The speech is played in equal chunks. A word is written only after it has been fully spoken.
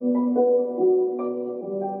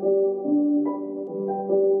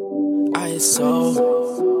so.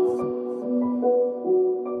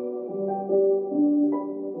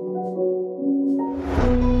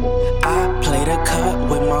 I played a cut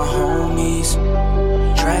with my homies,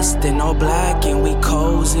 dressed in all black and we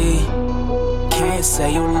cozy. Can't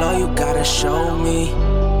say you love, you gotta show me.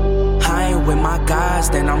 I ain't with my guys,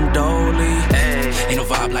 then I'm dolly. Ain't no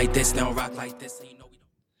vibe like this, they don't rock like this.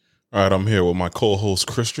 All right, I'm here with my co-host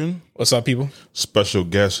Christian. What's up, people? Special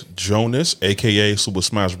guest Jonas, a.k.a. Super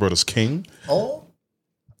Smash Bros. King. Oh,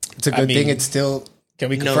 it's a good thing it's still. Can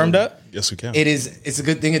we confirm that? Yes, we can. It is. It's a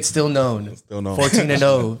good thing it's still known. Still known.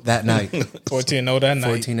 14-0 that night. 14-0 that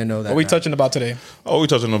night. 14-0 that night. What are we touching about today? Oh, we're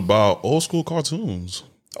talking about old school cartoons.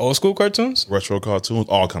 Old school cartoons? Retro cartoons,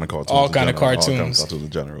 all kind of cartoons. All kind of cartoons cartoons in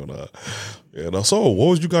general. So, what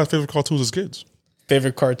was you guys' favorite cartoons as kids?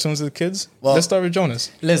 Favorite cartoons as kids? Well, let's start with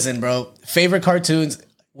Jonas. Listen, bro. Favorite cartoons.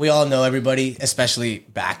 We all know everybody, especially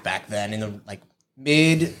back then in the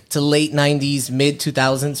mid to late 90s, mid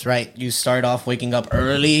 2000s, right? You start off waking up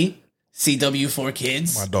early. CW4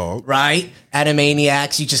 Kids. My dog. Right?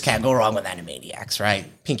 Animaniacs. You just can't go wrong with Animaniacs, right?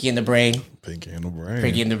 Pinky and the Brain. Pinky and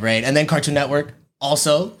the Brain. And then Cartoon Network.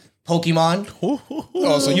 Also, Pokemon.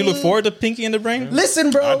 Oh, so you look forward to Pinky and the Brain?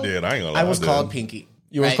 Listen, bro. I did. I ain't gonna lie. I was called Pinky.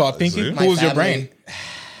 You were called Pinky? See? Who was your brain?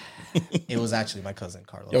 It was actually my cousin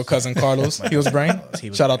Carlos. Your cousin Carlos. He was brain? He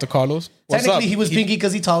was Shout out to Carlos. What's Technically, up? he was Pinky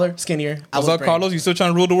because he's taller, skinnier. What's up, brain. Carlos? You still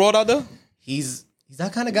trying to rule the world out there? He's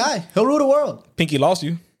that kind of guy. He'll rule the world. Pinky lost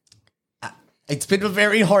you. It's been a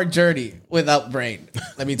very hard journey without brain.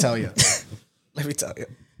 Let me tell you.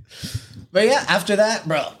 But yeah, after that,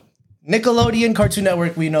 bro, Nickelodeon, Cartoon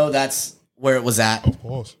Network, we know that's where it was at. Of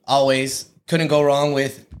course. Always. Couldn't go wrong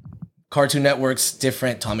with Cartoon Network's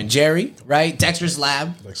different Tom and Jerry, right? Dexter's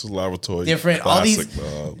Lab. Dexter's Laboratory. Different. Classic,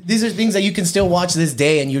 these are things that you can still watch this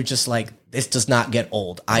day and you're just like, this does not get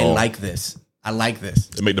old. I like this.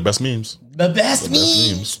 They make the best memes. The best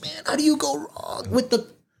memes. Man, how do you go wrong with the...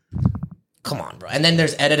 Come on, bro. And then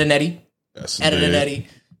there's Ed, Edd and Eddy. Ed, Edd and Eddy.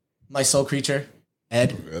 My soul creature.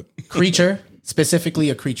 Ed. Creature. Specifically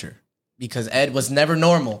a creature. Because Ed was never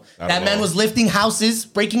normal. That man was lifting houses,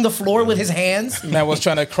 breaking the floor with his hands. Man was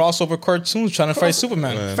trying to cross over cartoons, trying to fight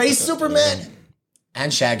Superman. Face Superman.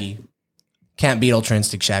 And Shaggy. Can't beat Ultra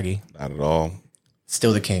Instinct Shaggy. Not at all.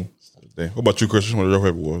 Still the king. What about you, Christian? What are your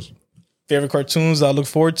favorite was? Favorite cartoons I look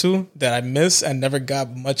forward to that I miss and never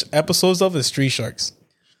got much episodes of is Street Sharks.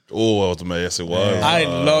 Oh, ultimate, yes, it was. I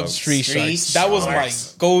love Street Sharks. That was my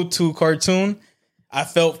go-to cartoon. I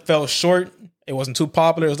fell short. It wasn't too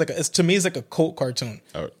popular. It was to me, it's like a cult cartoon.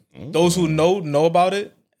 Those who know about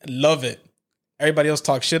it, love it. Everybody else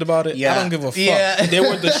talk shit about it. Yeah. I don't give a fuck. Yeah. They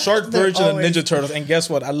were the short version of Ninja Turtles. And guess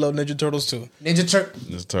what? I love Ninja Turtles too.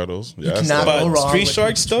 Ninja Turtles. Yeah, cannot go wrong Street with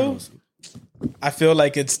Sharks though, I feel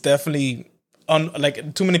like it's definitely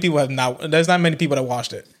too many people have not. There's not many people that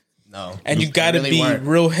watched it. No. And you got to really be weren't.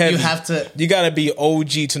 real heavy. You got to be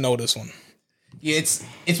OG to know this one. Yeah,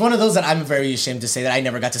 it's one of those that I'm very ashamed to say that I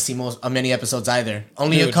never got to see many episodes either.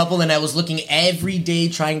 Only a couple, and I was looking every day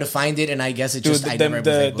trying to find it, and I guess it just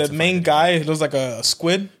the main guy looks like a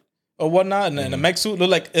squid or whatnot, and a mech suit looked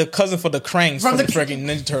like a cousin for the Krangs from the freaking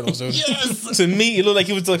Ninja Turtles. Dude. Yes. To me, it looked like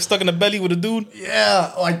he was stuck in the belly with a dude.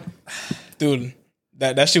 Yeah, dude,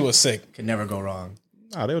 that shit was sick. Could never go wrong.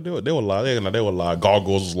 Nah, they were live. They were live.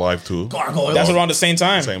 Gargoyles was live too. Gargoyles. That's around the same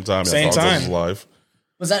time. Same time. Was live.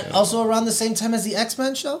 Was that also around the same time as the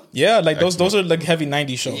X-Men show? Yeah, those are like heavy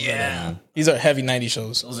 90s shows. Yeah. These are heavy 90s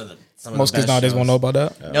shows. Those are most kids nowadays won't know about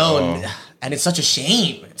that. Yeah. No, and it's such a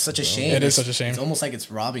shame. It's such a shame. It is such a shame. It's almost like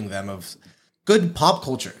it's robbing them of good pop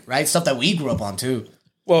culture, right? Stuff that we grew up on too.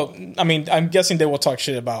 Well, I mean, I'm guessing they will talk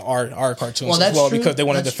shit about our cartoons as well because they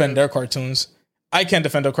want to defend their cartoons. I can't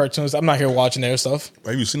defend their cartoons. I'm not here watching their stuff.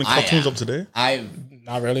 Have you seen the cartoons up today?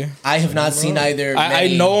 Not really. I have not seen either. I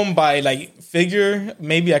know them by figure.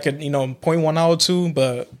 Maybe I could point one out or two,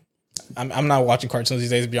 but I'm not watching cartoons these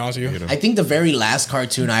days. To be honest with you, I think the very last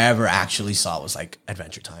cartoon I ever actually saw was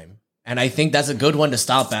Adventure Time, and I think that's a good one to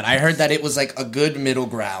stop at. I heard that it was a good middle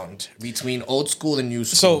ground between old school and new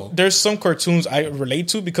school. So there's some cartoons I relate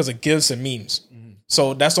to because of GIFs and memes.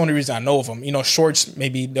 So that's the only reason I know of them. Shorts,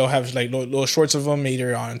 maybe they'll have little shorts of them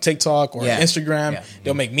either on TikTok or Instagram. Yeah.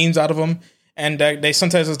 They'll make memes out of them. And they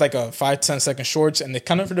sometimes it's like a 5-10 second shorts and they're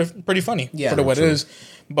kind of pretty funny for what it is.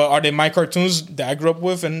 But are they my cartoons that I grew up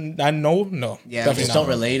with and I know? No. Yeah, they just don't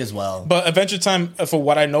relate as well. But Adventure Time, for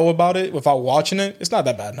what I know about it, without watching it, it's not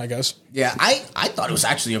that bad, I guess. Yeah, I thought it was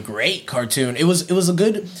actually a great cartoon. It was a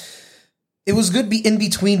good... It was good in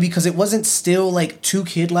between because it wasn't still too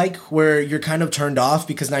kid-like where you're kind of turned off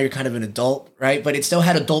because now you're kind of an adult, right? But it still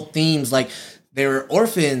had adult themes like they're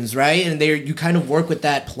orphans, right? And you kind of work with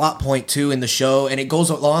that plot point too in the show, and it goes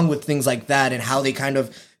along with things like that and how they kind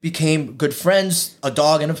of became good friends, a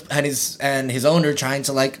dog and his owner trying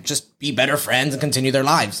to like just be better friends and continue their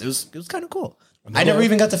lives. It was kind of cool. I never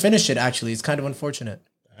even got to finish it, actually. It's kind of unfortunate.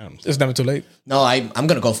 It's never too late. No, I'm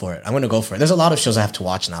gonna go for it. There's a lot of shows I have to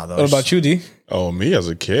watch now, though. What about you, D? Oh, me as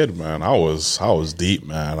a kid, man, I was deep,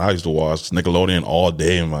 man. I used to watch Nickelodeon all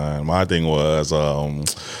day, man. My thing was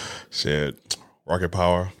Rocket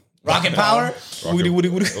Power. Rocket Power? Woody.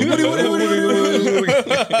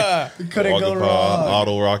 Couldn't go wrong.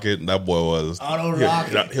 Auto Rocket. That boy was. Auto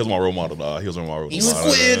Rocket. He was my role model. He was my role model. He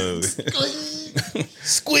was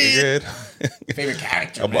Squid. Favorite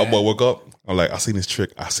character. My boy woke up. I'm like, I seen this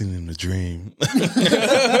trick. I seen it in the dream. Go do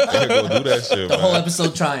that shit. The whole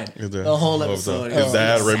episode trying. The whole episode. His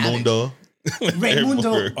dad, Raymundo.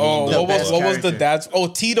 Raymundo. Oh, what was the dad's? Oh,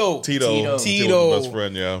 Tito. Tito. Best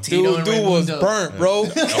friend, yeah. Dude was burnt, bro.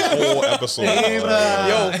 The whole episode.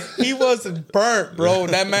 Yo, he was burnt, bro.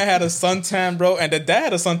 That man had a suntan, bro, and the dad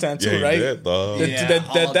had a suntan too, he right? Did,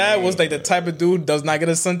 the dad was like the type of dude does not get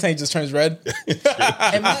a suntan, he just turns red.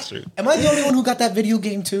 Am I the only one who got that video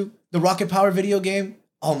game too? The Rocket Power video game?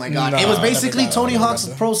 Oh my god. It was basically Tony Hawk's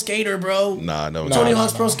Pro Skater, bro. Tony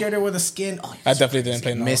Hawk's Pro Skater with a skin. Oh, I definitely didn't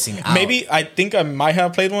play missing out. Maybe I think I might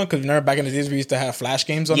have played one because remember back in the days we used to have flash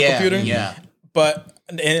games on the computer. Yeah. But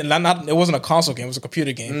it wasn't a console game, it was a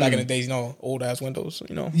computer game. Back in the days, old ass Windows,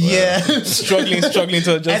 Yeah. struggling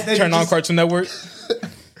to just turn on Cartoon Network.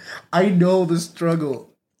 I know the struggle.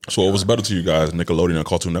 So what was better to you guys, Nickelodeon or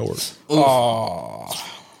Cartoon Network? Oh.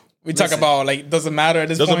 We talk about doesn't matter at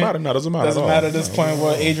this point. Doesn't matter at this point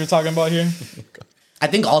what age we're talking about here. I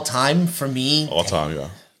think all time for me. All time, yeah.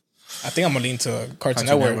 I think I'm gonna lean to Cartoon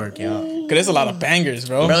Network. Yeah. Cause there's a lot of bangers,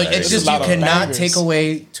 bro. It's just you cannot take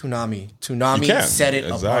away Toonami. Toonami set it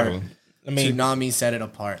apart. I mean, Toonami set it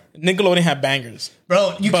apart. Nickelodeon had bangers,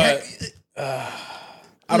 bro. But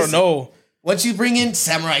I don't know. Once you bring in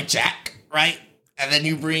Samurai Jack, right, and then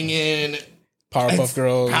you bring in Powerpuff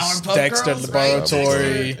Girls, Dexter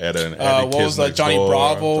Laboratory, what was that? Johnny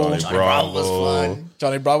Bravo. Johnny Bravo was fun.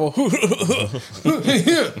 Johnny Bravo.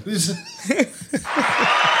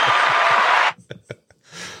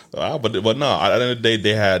 But no, at the end of the day,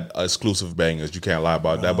 they had exclusive bangers. You can't lie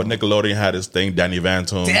about that. But Nickelodeon had this thing, Danny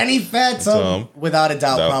Phantom. Without a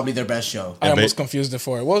doubt, probably their best show. I almost confused it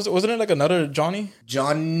for it. Wasn't it like another Johnny?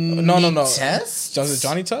 No. Test? Was it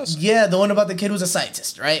Johnny Test? Yeah, the one about the kid who's a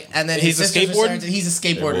scientist, right? And then he's a skateboarder. He's a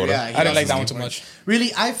skateboarder. Yeah, I didn't like that one too much.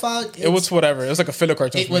 Really, I thought it was whatever. It was like a filler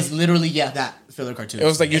cartoon. It was literally that filler cartoon. It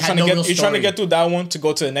was like you're trying to get through that one to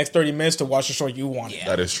go to the next 30 minutes to watch the show you want. Yeah.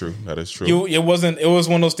 That is true. It was one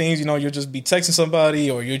of those things. You'll just be texting somebody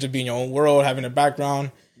or you'll just be in your own world having a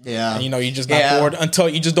background. Yeah, and you just not bored until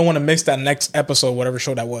you just don't want to miss that next episode, whatever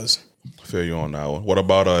show that was. I feel you on that one. What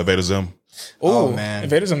about Invader Zim? Oh man,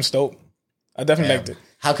 Invader Zim's dope. I definitely liked it.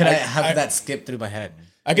 How could that skip through my head?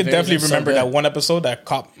 I could definitely remember that one episode that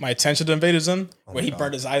caught my attention to Invader Zim, where he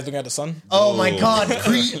burned his eyes looking at the sun. Oh my god!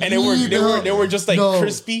 And they were just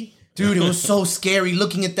crispy. Dude, it was so scary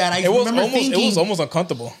looking at that. It was almost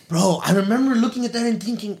uncomfortable. Bro, I remember looking at that and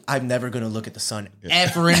thinking, I'm never going to look at the sun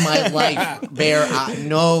ever in my life.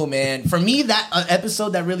 No, man. For me, that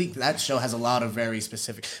episode, that show has a lot of very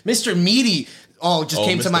specific. Mr. Meaty,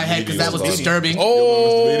 came to my head because that was disturbing.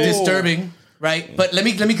 Disturbing, right? But let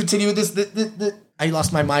me continue with this. I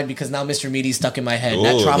lost my mind because now Mr. Meaty's stuck in my head.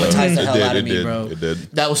 That traumatized the hell out of me, bro. It did.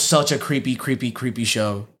 That was such a creepy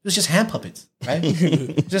show. It was just hand puppets, right?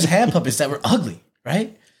 Just hand puppets that were ugly,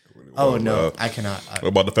 right? Oh no, I cannot. What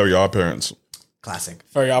about the Fairy Odd Parents? Classic.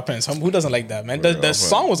 Fairy Odd Parents. Who doesn't like that, man? The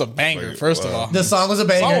song was a banger. First of all, the song was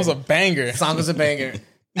a banger.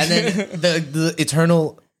 And then the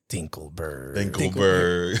eternal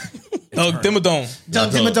Dinkelberg. Oh, Dimmadome.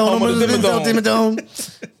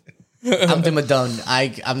 I'm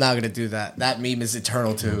Dimmadome. I'm not gonna do that. That meme is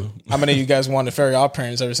eternal too. How many of you guys wanted Fairy Odd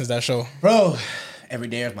Parents ever since that show? Bro, every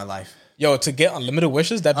day of my life. Yo, to get unlimited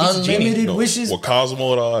wishes, that beats unlimited wishes. Well,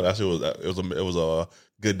 Cosmo, it was a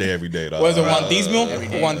good day every day. Was it Juandísimo?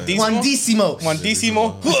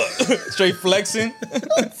 Straight flexing.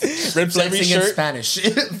 Rips every shirt. In Spanish.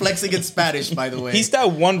 Flexing in Spanish, by the way. He's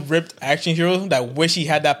that one ripped action hero that wish he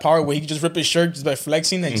had that power where he could just rip his shirt just by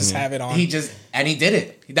flexing and just have it on. He did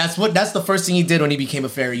it. That's the first thing he did when he became a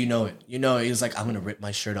fairy. You know it. He was like, I'm gonna rip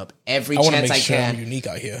my shirt up every chance I can. I'm unique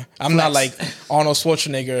out here. I'm not like Arnold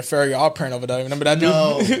Schwarzenegger, Fairy Odd Parent over there. Remember that dude?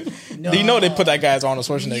 No. Do you know they put that guy as Arnold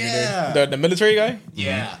Schwarzenegger? Yeah. The military guy?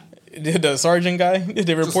 Yeah. The sergeant guy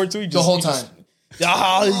they report to? The whole time.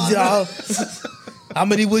 How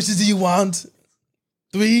many wishes do you want?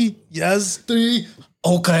 3? Yes. 3.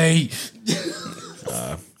 Okay.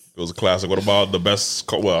 It was a classic. What about the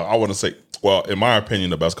best? Well, I wouldn't say. Well, in my opinion,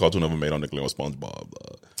 the best cartoon ever made on Nickelodeon was SpongeBob.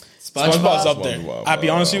 SpongeBob's up there. I'll be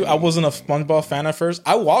honest with you, I wasn't a SpongeBob fan at first.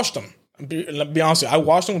 I watched them. Be honest with you, I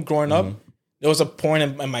watched them growing up. There was a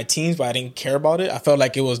point in my teens where I didn't care about it. I felt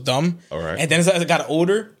like it was dumb. All right. And then as I got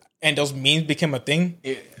older and those memes became a thing,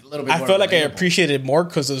 A little bit I felt like I appreciated it more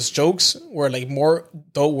because those jokes were like more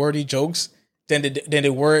adult-worthy jokes than they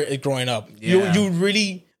were growing up. Yeah. You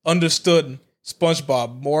really understood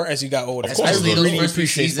SpongeBob more as you got older. Especially those first few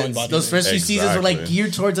appreciate seasons. SpongeBob. Those first few seasons were like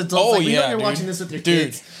geared towards adults. Oh, like, we know yeah, you're dude. watching this with your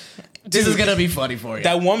kids. This is gonna be funny for you.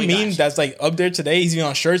 That one We meme got that's like up there today. He's even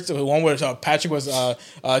on shirts. The one where Patrick was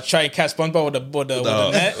trying to catch SpongeBob with the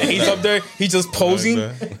net, and he's up there. He's just posing.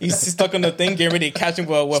 He's stuck on the thing, getting ready to catch him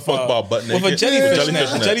with SpongeBob butt a naked.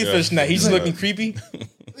 jellyfish net. He's just looking creepy.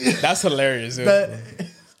 That's hilarious, dude.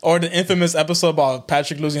 Or the infamous episode about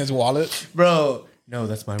Patrick losing his wallet. bro. No,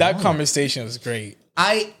 that's my. That wallet. conversation was great.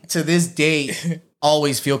 I to this day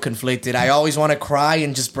always feel conflicted. I always want to cry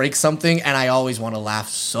and just break something, and I always want to laugh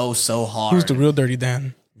so hard. Who's the real Dirty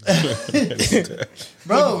Dan?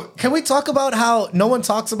 Bro, can we talk about how no one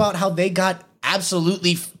talks about how they got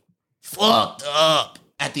absolutely fucked up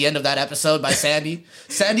at the end of that episode by Sandy?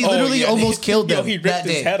 Sandy literally almost killed them. He ripped that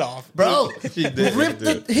his day. head off. Bro,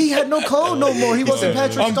 he had no cone no more. He wasn't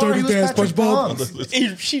Patrick Star. He was Patrick Palms.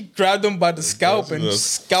 She grabbed him by the scalp and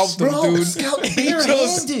scalped him, Bro, dude.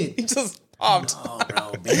 barehanded. He just popped. Oh,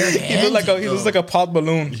 bro, He looked like a pop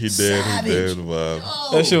balloon. He did.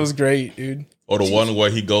 That shit was great, dude. Or the one where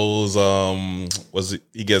he goes,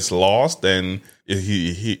 he gets lost and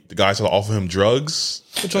the guy tries to offer him drugs.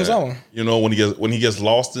 Which one's that one? You know, when he gets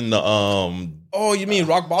lost in the Oh, you mean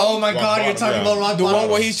Rock Bottom? Oh my God, Bottom, you're talking about Rock The Bottom. one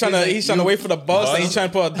where he's trying to wait for the bus and he's trying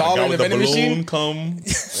to put a dollar in the vending machine. Come,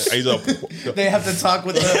 he's up. They have to talk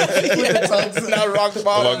with the tongues. Not Rock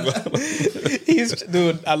Bottom.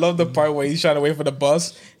 Dude, I love the part where he's trying to wait for the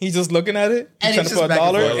bus. He's just looking at it. He's And trying it's to put a just back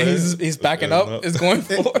and dollar forth. and he's backing up. It's going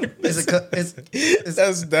forward. That's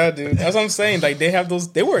that, dude. That's what I'm saying. Like they have those.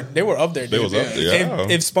 They were up there. Dude. They was up there. Yeah.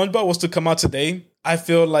 If SpongeBob was to come out today, I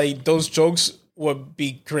feel like those jokes would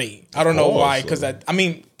be great. I don't know why, because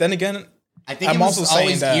then again, I think I'm it was also saying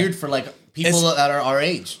always that geared for like people that are our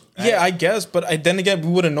age. Right? yeah, I guess, but then again, we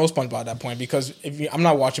wouldn't know SpongeBob at that point because I'm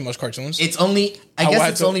not watching much cartoons. It's only, I guess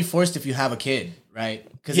it's only forced if you have a kid, right?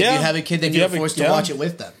 Because if you have a kid, then you're forced to watch it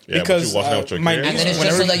with them. Yeah, because but you watch it with your my kids. And then it's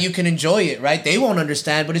just so that you can enjoy it, right? They won't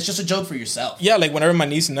understand, but it's just a joke for yourself. Yeah, like whenever my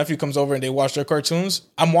niece and nephew comes over and they watch their cartoons,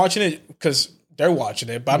 I'm watching it because they're watching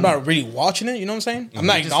it, but I'm not really watching it. You know what I'm saying? I'm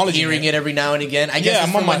not acknowledging hearing it every now and again. I guess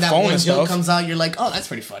I'm on my phone when and that one joke stuff. comes out, you're like, oh, that's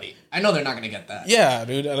pretty funny. I know they're not gonna get that. Yeah,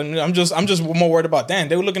 dude. I'm just more worried about Dan.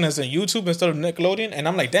 They were looking at us on YouTube instead of Nickelodeon, and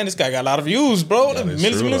I'm like, Dan, this guy got a lot of views, bro.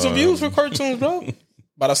 Millions of views for cartoons, bro.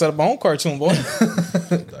 But I set up my own cartoon, boy.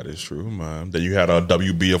 That is true, man. Then you had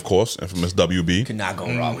WB, of course, infamous WB. Could not go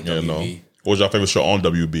wrong with You WB. know. What was your favorite show on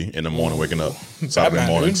WB in the morning, waking up? Saturday Batman,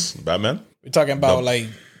 mornings. Batman? We're talking about like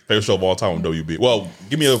Favorite show of all time on WB. Well,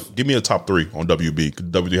 give me a top 3 on WB.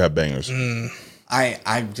 WB have bangers.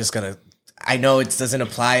 I'm just gonna. I know it doesn't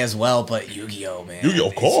apply as well, but Yu-Gi-Oh, man. Yu-Gi-Oh,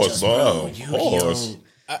 of course, bro. Of Yu-Gi-Oh. course.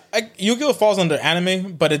 Yu-Gi-Oh falls under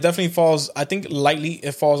anime, but it definitely falls. I think lightly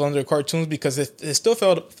it falls under cartoons because it still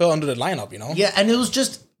fell under the lineup, you know. Yeah, and it was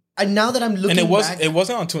just. And now that I'm looking, And back, it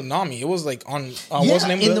wasn't on Toonami. It was like on yeah, what's the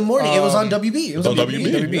name in of the morning. It was on WB. It was on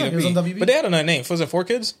WB. Yeah, it was on WB. But they had another name. Was it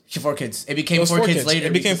 4Kids? 4Kids. It became It was 4Kids later.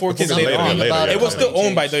 It became 4Kids Later, later on. later, It was yeah. still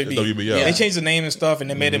owned by WB. WB, yeah. They changed the name and stuff, and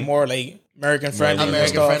they made it more like American friendly. and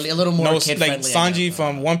American stuff. friendly, a little more no, kid like friendly, I Sanji guess.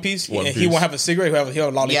 from One Piece. One He Piece. won't have a cigarette. He'll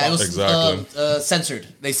have a lollipop. Yeah, it was Exactly. censored.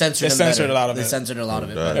 They censored. They him censored better. a lot of They it. censored a lot of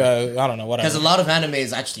it. That- I don't know. Whatever. Because a lot of anime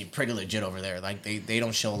is actually pretty legit over there. Like they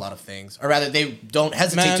don't show a lot of things, or rather, they don't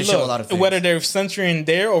hesitate to show a lot of things. Whether they're censoring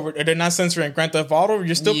there or they're not censoring Grand Theft Auto,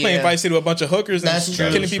 you're still playing Yeah. Vice City with a bunch of hookers That's and true.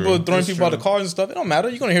 killing That's people, true. throwing That's people out true. of cars and stuff. It don't matter.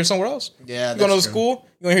 You're gonna hear somewhere else. Yeah, you go to that's true. school.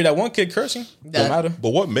 You're gonna hear that one kid cursing. That- Don't matter. But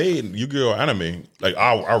what made Yu-Gi-Oh anime? Like,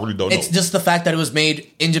 I really don't know. It's just the fact that it was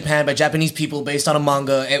made in Japan by Japanese people based on a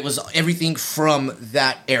manga. It was everything from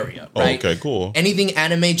that area, right? Okay, cool. Anything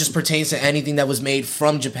anime just pertains to anything that was made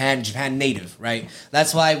from Japan native, right?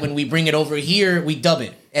 That's why when we bring it over here, we dub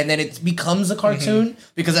it. And then it becomes a cartoon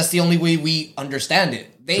because that's the only way we understand it.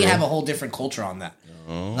 They have a whole different culture on that.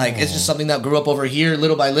 Like, it's just something that grew up over here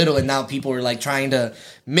little by little, and now people are like trying to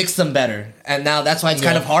mix them better. And now that's why it's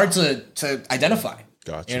kind of hard to identify.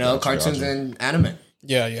 Gotcha, You know, gotcha, cartoons gotcha. and anime.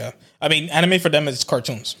 Yeah. I mean, anime for them is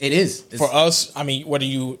cartoons. It is. It's- For us, I mean, whether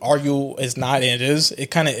you argue it's not and it is, it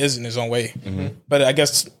kind of is in its own way. But I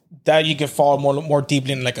guess that you can fall more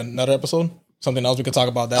deeply in like another episode. something else we could talk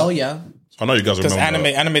about that. Oh yeah. I know you guys Because remember.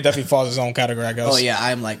 anime definitely falls its own category, I guess. Oh yeah,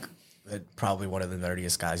 I'm like probably one of the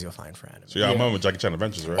nerdiest guys you'll find for anime. So I remember Jackie Chan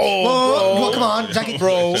Adventures, right? Oh, come on, Jackie,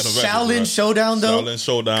 Bro. Shaolin Showdown, though. Shaolin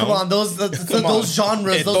Showdown. Come on, those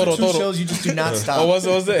genres, those are two shows you just do not stop. What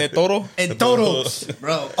was it? Toro? And Toro,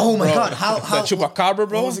 bro. Oh my god, how The Chupacabra,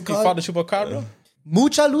 bro? What was it He called? fought the Chupacabra?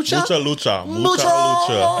 Mucha Lucha?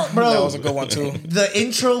 Lucha. Bro, That was a good one, too. the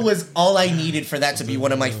intro was all I needed for that to be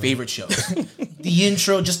one of my favorite shows. The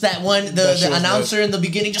intro, just that one, the shit was announcer in the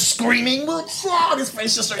beginning just screaming, Mucha! His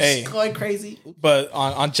face just starts going crazy. But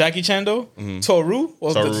on Jackie Chan, though, Toru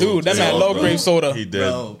was the Toru. dude. That man Yeah, loved bro. grape soda. He did.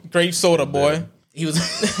 Bro, Grape soda, boy. he was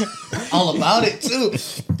all about it, too.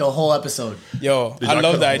 The whole episode. Yo, Did I y'all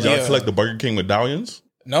love the Did y'all idea. collect the Burger King medallions?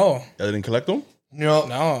 No, Y'all didn't collect them?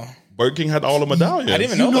 no. Burger King had all the medallions. I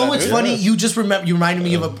didn't even You know know that, what's dude. funny? You just you reminded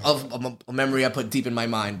me of a memory I put deep in my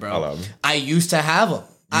mind, bro. love it. I used to have them.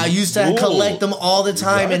 I used to Ooh, collect them all the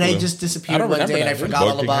time, and I exactly. just I disappeared don't one remember day, and I that, dude. forgot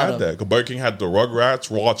Burger all King about had them. that. 'Cause Burger King had the Rugrats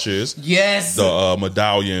watches, Yes. the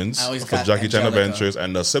medallions I always for got Jackie Chan Angelica. Adventures,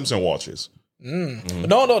 and the Simpson watches.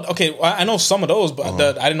 No. Okay, I know some of those, but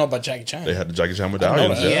I didn't know about Jackie Chan. They had the Jackie Chan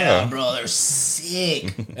medallions. that. yeah, bro, they're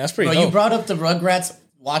sick. That's pretty Bro, dope. you brought up the Rugrats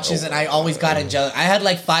watches, and I always got Angelica. I had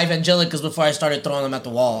like 5 Angelicas before I started throwing them at the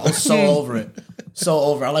wall. I was so over it. So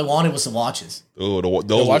over. All I wanted was some watches. Ooh,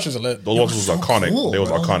 those watches are lit. Those watches was So iconic. cool, They was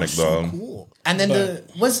bro. iconic. So cool. And then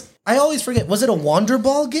I always forget, was it a Wonder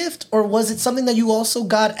Ball gift or was it something that you also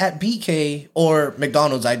got at BK or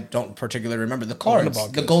McDonald's? I don't particularly remember. The cards, Ball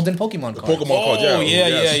the gift. golden Pokemon cards. Pokemon card. Oh,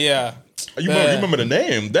 Yeah, yeah. You remember the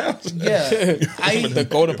name? That's Yeah. The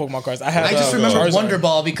golden Pokemon cards. I had. I just remember Charizard. Wonder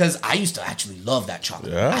Ball because I used to actually love that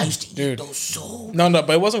chocolate. Yeah. I used to eat Dude. those so. No, but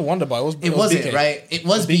it wasn't Wonder Ball. It wasn't BK. right. It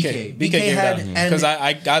was BK. BK gave had that. and Because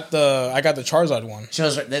I got the Charizard one.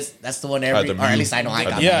 that's the one the or at Mew. least I know I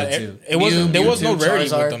got Yeah, that too. it wasn't. There was no Mewtwo, rarity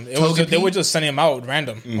Charizard, with them. It was Togepi. they were just sending them out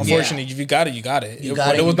random. Unfortunately, if you got it, you got it. You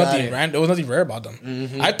got it, There was you got nothing it. random. There was nothing rare about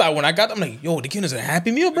them. I thought when I got them, like, yo, the kid is a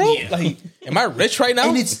Happy Meal, bro. Yeah. Like, am I rich right now?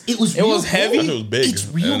 And it was real heavy. gold. It was big. It's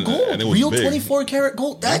real And- gold. and it was real big. 24 karat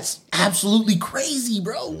gold. That's absolutely crazy,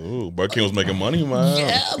 bro. Ooh, Burger King was making money, man.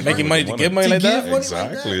 Yeah, Making money to give money To like that. give money.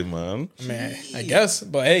 Exactly, man. Man, I guess.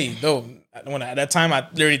 But hey, though, when at that time I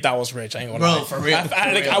literally thought I was rich. I ain't gonna Bro, lie. for real,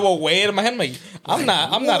 I will weigh it in my head. I'm like,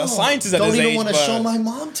 I'm not a scientist at Don't this even age. want to but- show my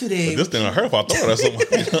mom today. This thing I heard if I thought that's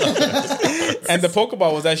something. And the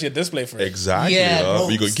Pokeball was actually a display for it. Exactly. Yeah, bro.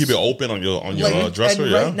 You can keep it open on your Like, dresser.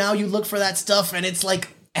 and Yeah. right now you look for that stuff and it's like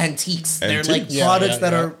antiques. They're like Antiques. Yeah, products yeah,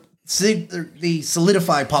 that yeah. are they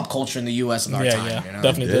solidify pop culture in the U.S. in our Yeah, time. yeah, You know?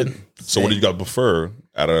 definitely Did. did. So what do you got prefer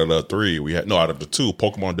out of the 3? Out of the 2,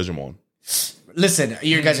 Pokemon and Digimon. Listen,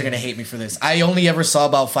 you guys are gonna hate me for this. I only ever saw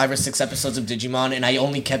about 5 or 6 episodes of Digimon, and I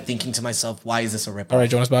only kept thinking to myself, "Why is this a rip?" All right,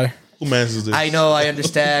 Jonas, bye. Who manages this? I know, I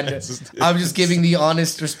understand. I'm just giving the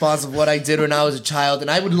honest response of what I did when I was a child, and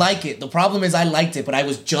I would like it. The problem is I liked it, but I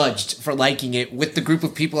was judged for liking it with the group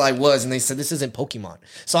of people I was, and they said, this isn't Pokemon.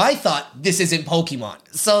 So I thought, this isn't Pokemon.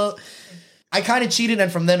 So I kind of cheated,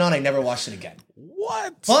 and from then on, I never watched it again.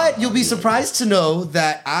 What? But you'll be surprised to know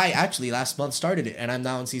that I actually last month started it, and I'm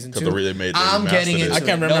now in season 2. They made- they I'm remastered getting it. into I it.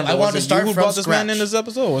 can't remember. No, I wanted to Was it start you who from brought this man scratch. in this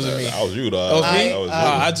episode? Or was it me? That was you, dog. That was me? That was you.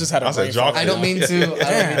 I just had a I said brain Jock. fart. I don't mean to. I don't mean to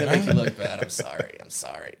Damn, make you look bad. I'm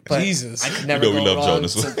sorry. But Jesus. I could never You know we go love wrong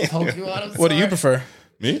Jonas. to Pokemon. I'm What do you sorry. prefer?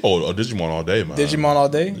 Me? Oh, Digimon all day, man. Digimon all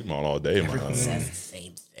day? Digimon all day, man. That's the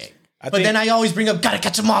same thing. I But think- then I always bring up, gotta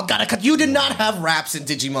catch them all, gotta catch. You did not have raps in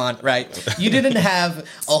Digimon, right? You didn't have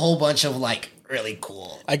a whole bunch of like really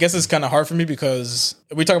cool. I guess it's kind of hard for me because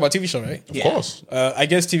we talk about TV show, right? Of course. I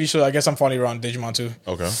guess TV show. I guess I'm falling around Digimon too.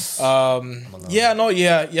 Okay.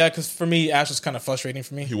 Yeah. Because for me, Ash was kind of frustrating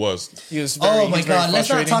for me. He was. He was very, Oh he my was very god, let's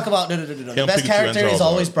not frustrating. talk about no. The Him, best Pikachu, character and is Charizard.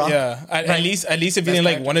 always Brock. Yeah, at least if you didn't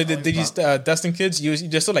like one of the Destined kids,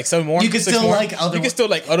 there's still like 7 more. You can 6 still more. like other You can still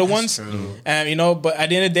like other ones, true. and but at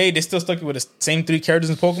the end of the day, they still stuck with the same 3 characters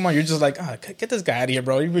in Pokemon. You're just like, get this guy out of here,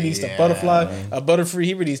 bro. He released a Yeah. Butterfly, a Butterfree.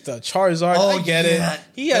 He released a Charizard. Oh, I get yeah. it.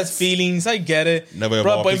 He has feelings. I get it, Never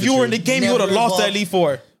bro. evolved But if you were in the Pikachu. game, you would have Never lost that evolved. Elite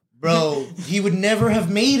Four. Bro, he would never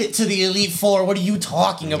have made it to the Elite Four. What are you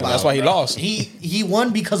talking about? That's why he bro? lost. He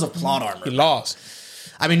won because of plot armor. He lost.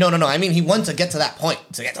 I mean, no. I mean, he won to get to that point.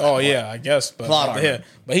 To get to that Oh point. yeah, I guess. But Plot armor. yeah,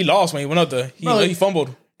 but he lost when he went up there. Bro, He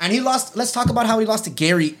fumbled. And he lost. Let's talk about how he lost to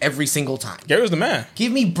Gary every single time. Gary was the man.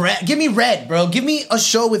 Give me Red, bro. Give me a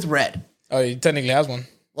show with Red. Oh, he technically has one.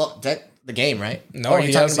 Well, the game, right? No, Or are you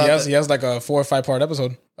he talking has, about he has like a 4 or 5 part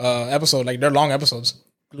episode. Like they're long episodes.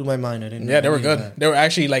 blew my mind. I didn't. Yeah, they were believe good. that. They were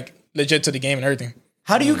actually like legit to the game and everything.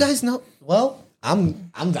 How do you guys know? Well, I'm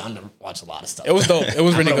down to watch a lot of stuff. It was dope. It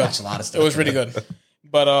was I'm really gonna good. watch a lot of stuff. It was really good.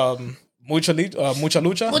 But Mucha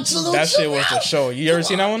Lucha. That shit was the show. You ever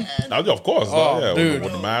seen that one? Of course. Oh, yeah, dude.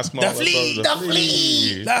 With the mask and all The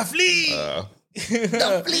flea. The flea.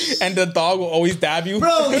 And the dog will always dab you.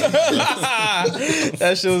 Bro,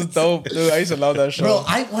 That shit was dope, dude. I used to love that show. bro,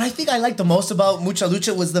 what I think I liked the most about Mucha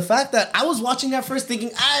Lucha was the fact that I was watching that first thinking,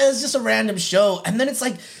 it's just a random show. And then it's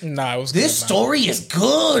like, Nah, it was this good, man. story is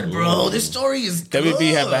good, bro. This story is good.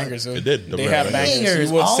 WB had bangers, dude. It did. They had bangers. Bangers,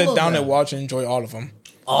 You would all sit of down them. and watch and enjoy all of them.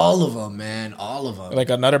 All of them, man. All of them. Like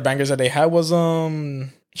another bangers that they had was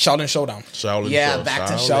Shaolin Showdown. Back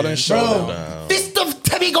to Shaolin Showdown. Bro, Fist of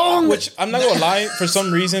Temigong. Which I'm not gonna lie, for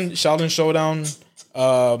some reason, Shaolin Showdown,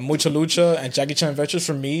 Mucha Lucha, and Jackie Chan Adventures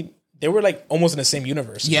for me, they were like almost in the same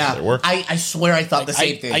universe. Yeah, They were. I swear I thought the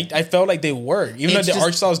same thing. I felt like they were, even It's though the just-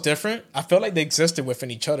 art style is different. I felt like they existed within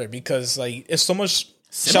each other because like it's so much.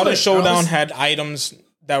 Similar, Shaolin Showdown bros. had items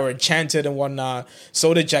that were enchanted and whatnot.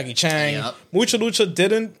 So did Jackie Chan. Yep. Mucha Lucha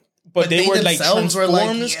didn't. But they they were like themselves transformed were like,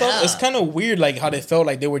 and stuff. yeah. It's kind of weird, like how they felt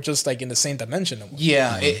like they were just like in the same dimension.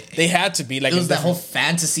 yeah, They had to be like it was in that whole different-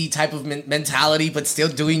 fantasy type of mentality, but still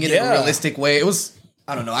doing it in a Yeah. realistic way. It was,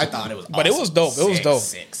 I don't know, I thought it was But it was dope. It was Sick, dope.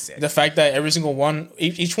 sick. The fact that every single one,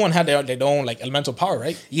 each one had their own like elemental power,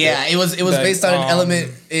 right? Yeah, it was That, based on an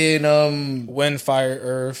element in Wind, fire,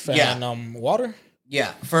 earth, Yeah. and water.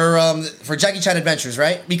 yeah, for Jackie Chan Adventures,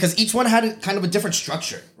 right? Because each one had kind of a different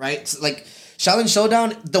structure, right? So, like Shaolin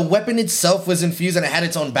Showdown, the weapon itself was infused and it had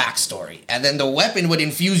its own backstory. And then the weapon would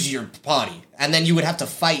infuse your body. And then you would have to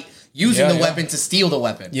fight using Yeah, the yeah. weapon to steal the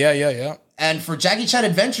weapon. Yeah. And for Jackie Chan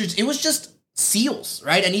Adventures, it was just seals,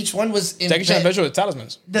 right? And each one was Jackie Chan Adventure with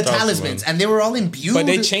talismans, the talismans, and they were all imbued. but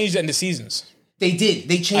they changed it in the seasons. They did.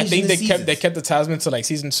 They changed. I think in they the kept seasons. the talisman to like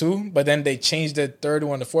season 2, but then they changed the third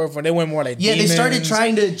one, the fourth one. They went more like Yeah, demons, they started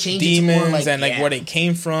trying to change it to demons more like and like where they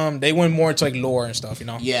came from. They went more into like lore and stuff,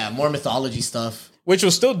 Yeah, more mythology stuff. which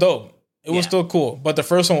was still dope. It was Yeah. still cool, but the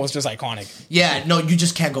first one was just iconic. Yeah, no, you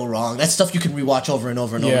just can't go wrong. That's stuff you can rewatch over and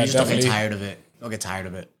over and over. Yeah, You just don't definitely. get tired of it. Don't get tired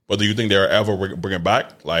of it. But do you think they're ever bring it back?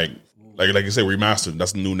 Like you say, remastered.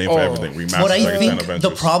 That's the new name for everything. Remastered. What I Jackie Chan think Adventures.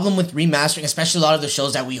 the problem with remastering, especially a lot of the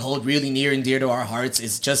shows that we hold really near and dear to our hearts,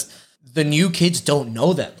 is just the new kids don't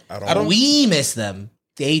know them. I don't- We miss them.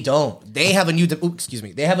 They don't. They have a new.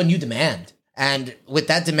 They have a new demand, and with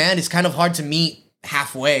that demand, it's kind of hard to meet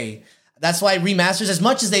halfway. That's why remasters, as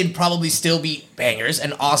much as they'd probably still be bangers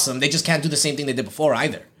and awesome, they just can't do the same thing they did before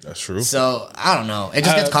either. That's true. So I don't know. It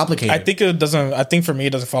just gets complicated. I think it doesn't. I think for me,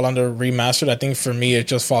 it doesn't fall under remastered. I think for me, it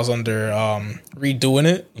just falls under redoing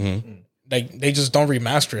it. Mm-hmm. Like they just don't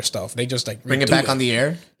remaster stuff. They just like Bring it redo back on the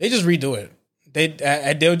air. They just redo it.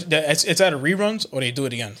 It's either reruns or they do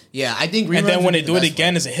it again. Yeah, I think. And then reruns when would they be do the it best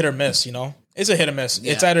again, it's a hit or miss. You know, it's a hit or miss.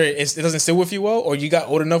 It's Yeah. either it doesn't sit with you well, or you got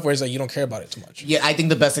old enough where it's like you don't care about it too much. Yeah, I think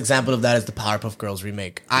the best example of that is the Powerpuff Girls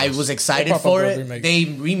remake. I was excited The Powerpuff for Girls it. remake. They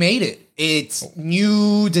remade it. It's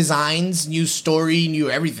new designs, new story, new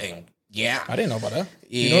everything. Yeah. I didn't know about that.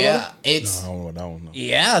 You know Yeah, about it's I don't know what that one. No.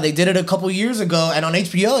 yeah. They did it a couple years ago, and on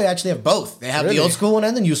HBO they actually have both. They have Really? the old school one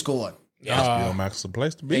and the new school one. HBO Max is the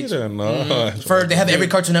place to be. Then For they have every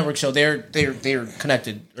Cartoon Network show. They're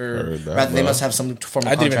connected, or Heard that, rather they bro. must have some form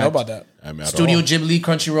of I didn't even know contract. about that. I mean, at Studio all. Ghibli,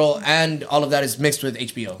 Crunchyroll, and all of that is mixed with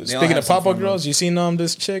HBO. They all Speaking have of some pop-up form of- girls, you seen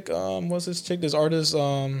this chick? What's this chick? This artist?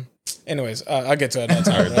 Anyways, I'll get to it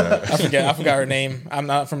another time. I forgot her name. I'm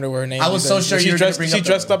not familiar with her name. I was so sure you were gonna bring She up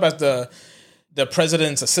dressed the- up as the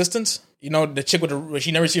president's assistant. You know, the chick with where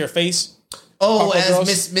she never see her face. Oh, Pop-up as girls?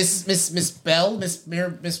 Miss Bell, the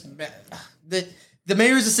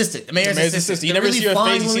mayor's assistant. The mayor's assistant. You The never really see her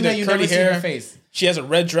fine face. You see woman the that you curly never see hair. her face. She has a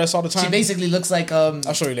red dress all the time. She basically looks like I'll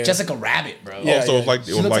show you later. Jessica Rabbit, bro. Yeah. Also, it was like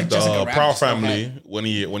looks like the Jessica Rabbit Proud still Family when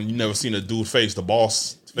you never seen a dude face, the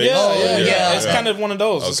boss face. Yeah. It's kind of one of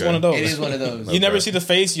those. It's Okay. one of those. It is one of those. You never see the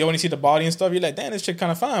face. You only see the body and stuff. You're like, damn, this chick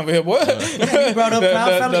kind of fine. But what? you brought up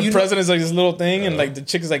Proud Family. The You know- president's like this little thing, and like the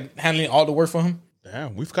chick is like handling all the work for him.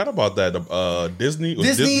 Damn, we forgot about that. Disney in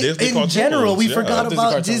cartoons, general, we yeah. forgot Disney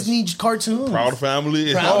about cartoons. Disney cartoons. Proud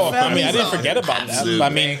Family. Proud Oh, I Family. mean, I didn't forget about that. Absolute I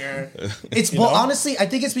mean, It's know? honestly, I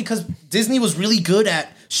think it's because Disney was really good at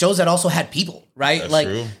shows that also had people, right? That's like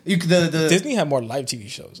true. the Disney had more live TV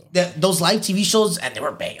shows. Though. those live TV shows, and they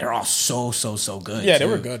were bang. They're all so good. Yeah, they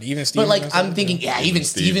too. were good. Even But Stevens. like and stuff. I'm thinking, yeah, even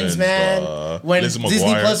Stevens, Stevens, man. When Lizzie Disney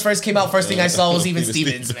McGuire. Plus first came out, first thing I saw was even Even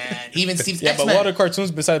Stevens, man. Even Stevens. Yeah, but X-Men. what other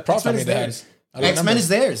cartoons besides Proud X-Men Family is they had? theirs. I don't X-Men remember. is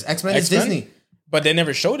theirs. X-Men is X-Men? Disney. But they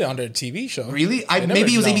never showed it under a TV show. Really? They never-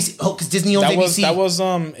 Maybe it was no. ABC. Oh, because Disney owns That was ABC.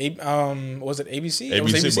 was it ABC? It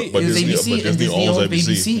was ABC, but It was Disney, ABC, but and Disney Disney owns owns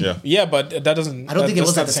ABC. ABC. Yeah. Yeah, but that doesn't. I don't think it that's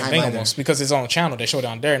was not at the the same time thing either. almost because it's on a channel. They show it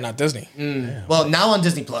on there, not Disney. Well, now on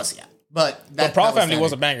Disney Plus, yeah. But But Proud Family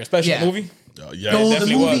was a notwithstanding. banger, especially Yeah. the movie. Yeah, No, it the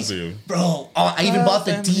definitely movie, was. bro. I even bought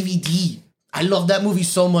the DVD. I love that movie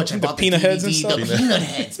so much. I bought the peanut DVD, heads and stuff? the peanut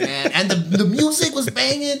heads, man, and the music was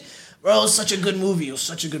banging. Bro, it was such a good movie. It was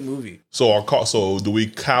such a good movie. So do we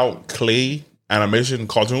count clay animation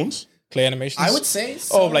cartoons? Clay animations. I would say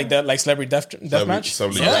so. Oh, like that, like Celebrity Death Match.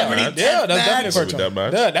 Celebrity Celebrity Deathmatch. Yeah, that's Deathmatch. definitely a cartoon.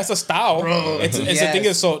 Deathmatch. Yeah, that's a style. Bro, it's the yes. thing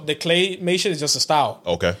is, so the claymation is just a style.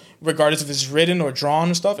 Okay. Regardless if it's written or drawn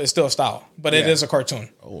and stuff, it's still a style. But it Yeah. is a cartoon.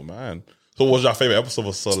 Oh man. So what was your favorite episode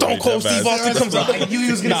of Stone Celebrity Cold Steve Deathmatch? Austin comes up. I knew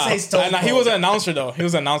he was gonna say Stone Nah, he Cold. was an announcer though. He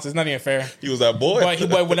was an announcer. It's not even fair. He was that boy.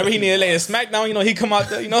 But whenever he needed like a SmackDown, he come out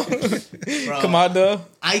there, come out there.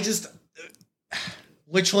 I just,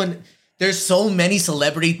 which one? There's so many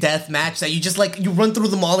Celebrity Deathmatch that you just you run through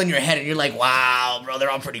them all in your head and you're like, wow, bro,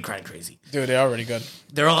 they're all pretty kind of crazy. Dude, they're already good.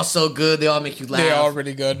 They're all so good. They all make you laugh. They're all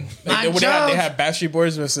really good. Like, they had Backstreet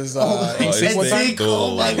Boys versus NSYNC one time.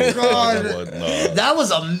 Oh my god, Nah. that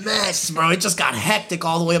was a mess, bro. It just got hectic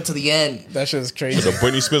all the way up to the end. That shit is crazy. The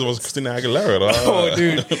Britney Spears was Christina Aguilera. Dog. Oh,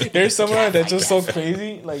 dude, there's someone that's just so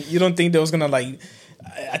crazy. Like, you don't think they was gonna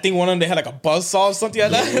I think one of them they had like a buzzsaw or something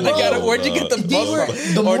like that. Like, where'd you get the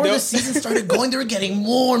buzzsaw? The more they'll- the season started going, they were getting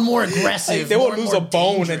more and more aggressive. like, they will more and lose more a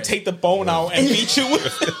bone and dangerous. take the bone out and beat you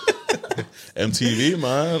with it. MTV,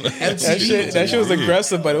 man. That shit was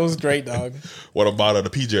aggressive, but it was great, dog. What about the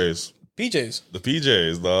PJs? PJs. The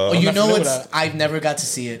PJs, dog. Oh, you not know familiar what's? with that. I've never got to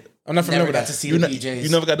see it. I'm not familiar Never with got that. to see You the ne- PJs. you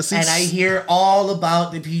never got to see and I hear all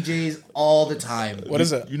about the PJs all the time. What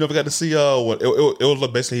is it? You never got to see what it was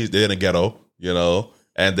basically they're in a ghetto,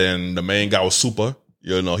 and then the main guy was Super.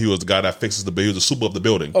 He was the guy that fixes the building. He was the super of the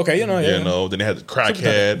building. Okay, yeah. Then they had the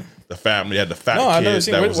crackhead, the family, had the fat No, I've never kids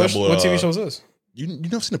seen. that What resembled. TV show is this? You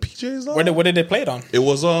never seen the PJs though? Where did they play it on? It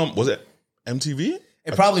was it MTV?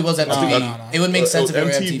 It probably was MTV. no. It would make sense if it were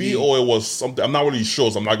MTV or it was something. I'm not really sure,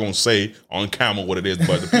 so I'm not going to say on camera what it is.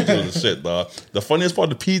 But the PJs is the shit. The funniest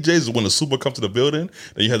part of the PJs is when the Super comes to the building,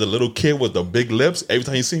 then you have the little kid with the big lips. Every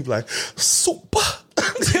time you see him, like Super.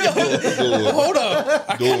 Hold up.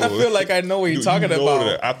 I kind of feel like I know what you're talking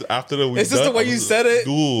about. After the Is this the way you said it?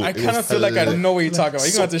 Dude, I kind of feel like I know what you're talking about.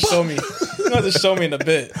 You're going to have to show me. You're going to have to show me in a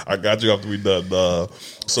bit. I got you after we done.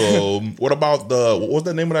 So what about what was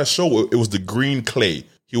the name of that show? It was the Green Clay.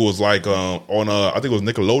 He was like on I think it was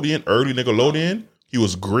Nickelodeon, early Nickelodeon. He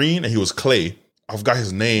was green and he was clay. I forgot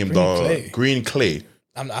his name. Green Clay.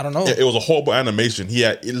 I don't know. It was a horrible animation. He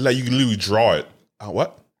had you can literally draw it.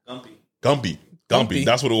 What? Gumpy.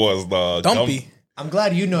 That's what it was. Dumpy. I'm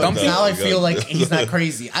glad you know it, 'cause now I feel like he's not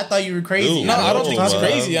crazy. I thought you were crazy. Dude, No, I don't think it's man.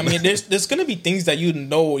 crazy. I mean, there's gonna be things that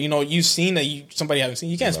you've seen that somebody haven't seen.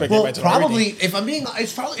 You can't expect Well, everybody to know probably everything. if I'm being,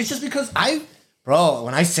 it's just because bro.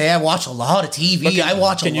 When I say I watch a lot of TV, I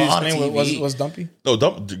watch a Can you lot of explain TV. what was Dumpy? No,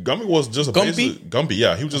 Gumby was just Gumpy.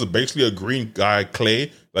 Yeah, he was just basically a green guy,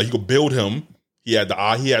 clay. Like you could build him. He had the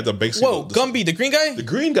eye. He had the basically. Whoa, Gumby, the green guy? The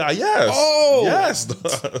green guy, yes. Oh. yes.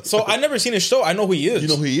 So I never seen his show. I know who he is. You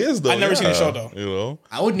know who he is, though. I never seen the show, though. You know,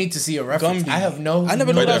 I would need to see a reference. Gumby. I have no. I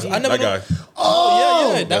never know that, I never that know. guy.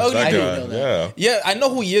 Oh, yeah. That's that I didn't guy. know that. Yeah. Yeah, I know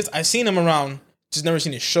who he is. I seen him around. Just never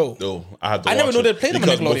seen his show. No, I had to. I never watch knew it. they played him on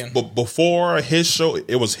Because Nickelodeon. But before his show,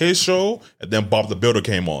 it was his show, and then Bob the Builder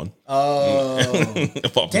came on. Oh,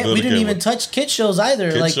 Bob the damn, Builder we didn't came even on. touch kid shows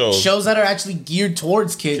either. Kid like shows. that are actually geared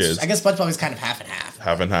towards kids. Kids. I guess SpongeBob is kind of half and half.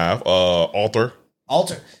 Half and half. Author.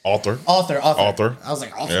 Author. Author. I was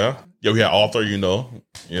like, author. Yeah, we had Author.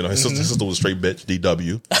 His sister was a straight bitch.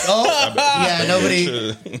 DW. Oh, yeah.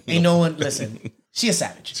 Nobody. Ain't no one. Listen. She a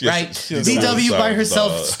savage, right? she's DW by savage,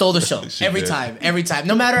 herself dog. stole the show She every did. time.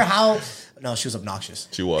 No matter how. No, she was obnoxious.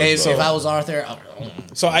 She was, Hey, so dog. if I was Arthur,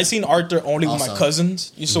 So I seen Arthur only with my Awesome.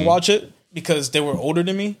 cousins. Used to watch it because they were older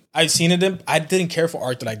than me. I seen it. I didn't care for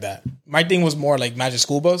Arthur like that. My thing was more like Magic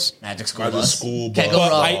School Bus. Magic School Magic Bus. School Can't Bus. go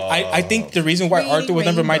But wrong. I think the reason why Arthur was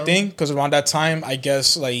never my Rainbow. thing because around that time I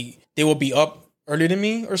guess like they would be up earlier than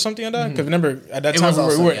me or something like that. Because remember at that It time was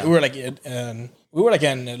also, yeah. we were like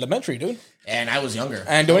in elementary, dude. And I was younger.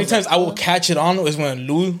 And the only times I would catch it on was when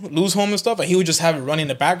Lou's home and stuff, and he would just have it running in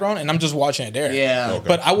the background, and I'm just watching it there. Yeah. Okay.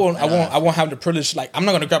 But I won't have the privilege. Like I'm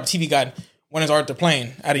not gonna grab a TV guide when it's Arthur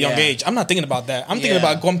playing at a young Yeah. age. I'm not thinking about that. I'm thinking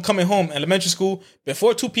Yeah. about coming home elementary school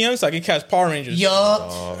before 2 p.m. so I can catch Power Rangers.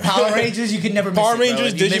 Yup. Power Rangers, you could never miss Power it, bro.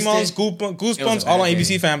 Rangers, If you missed Digimon, it, It was Goosebumps, a all on bad ABC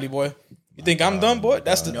day. Family, boy. You think I'm dumb, boy?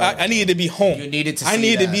 I needed to be home. You needed to I see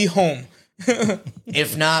needed to that. be home.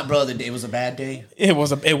 If not, bro, it was a bad day. It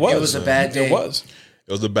was a bad day.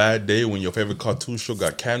 It was a bad day when your favorite cartoon show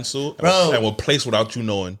got canceled Bro. and replaced without you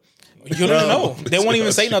knowing. You don't even know. They won't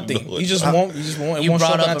even say nothing. know it. You just won't. It You won't show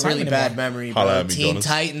brought up up at a really time bad anymore. memory, Holla bro. at me, Teen Jonas.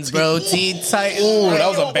 Titans, bro. Teen Titans. Ooh, that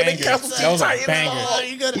was a Yo, banger. when it comes to That was a Teen Titans, banger. oh,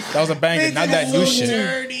 you gotta- That was a banger. They Not did that it new so shit.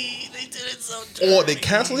 dirty. They did it or they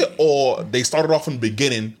cancel it, or they started off in the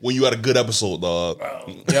beginning when you had a good episode, dog.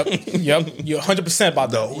 Yep. You're 100%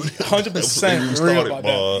 about that. 100% real about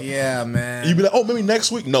that. Yeah, man. You'd be like, oh, maybe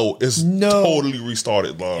next week. No, it's totally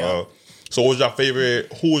restarted, dog. Yeah. So, who was your favorite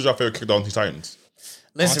character on Teen Titans?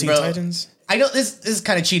 Listen, Teen bro. Titans? I know this is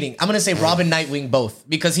kind of cheating. I'm gonna say Robin, Nightwing, both,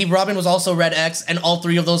 because Robin was also Red X, and all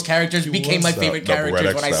three of those characters became my favorite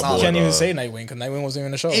characters when I saw You them. can't even say Nightwing because Nightwing wasn't even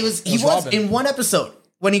in the show. He was in one episode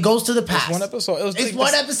when he goes to the past. One episode. It's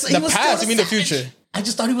one episode. The He was past. still You mean the savage. future? I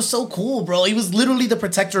just thought he was so cool, bro. He was literally the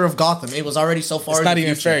protector of Gotham. It was already so far. It's in not the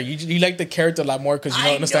even future. fair. You like the character a lot more because you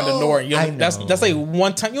don't I understand know. the lore. I know. That's like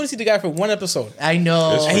one time. You only see the guy for one episode, I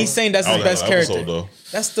know. and he's saying that's I his like best that character. episode, though.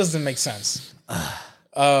 That doesn't make sense.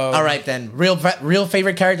 All right, then. Real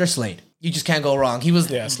favorite character, Slade. You just can't go wrong. He was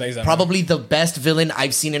Slade's that probably the best villain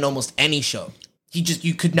I've seen in almost any show.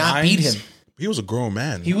 You could not beat him. He was a grown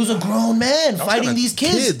man. He was a grown man fighting kinda these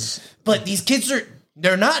kids. But these kids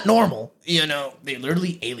they're not normal. You know, they're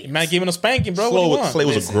literally aliens. Man, giving a spanking, bro. What do you want? Slade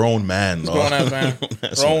was a grown man. Grown ass man.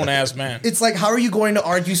 Grown ass man. It's like, how are you going to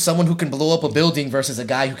argue someone who can blow up a building versus a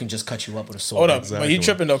guy who can just cut you up with a sword? Hold up, Exactly. but you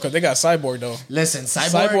tripping though because they got Cyborg though. Listen,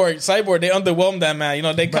 Cyborg. Cyborg, they underwhelmed that man. You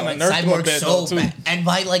know they kind of nerfed him a bit though too. bad. And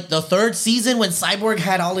by like the third season, when Cyborg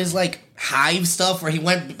had all his like hive stuff, where he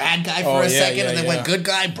went bad guy for a second and then went good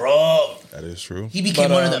guy, bro. That is true. He became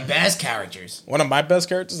one of the best characters. One of my best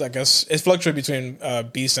characters, I guess, it fluctuates between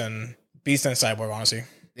Beast and Cyborg, honestly.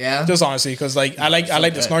 Yeah, Just honestly, because like I like the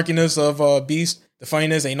good. snarkiness of Beast, the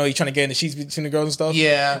funniness, and you know he's trying to get in the sheets between the girls and stuff.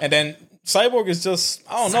 Yeah. And then Cyborg is just,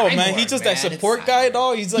 I don't know, man. He's just that man, support it's guy, Cyborg.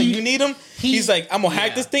 dog. He's like, you need him. He's like, I'm gonna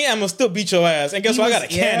hack this thing. I'm gonna still beat your ass. And guess what? I got a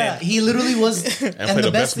cannon. He literally was, and play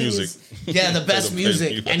the best thing music. is- yeah, the best the best music,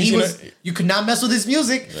 music. and he was. You could not mess with his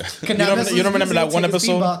music. Could not mess with You don't his remember music. that one Take his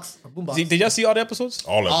episode? beatbox or boombox. Did y'all see all the episodes?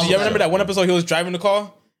 All of All them. Do you remember that one episode he was driving the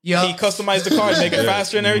car? Yeah. He customized the car to make it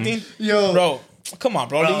faster and everything? Yo. Bro, come on,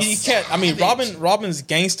 bro. You can't. I mean, Robin's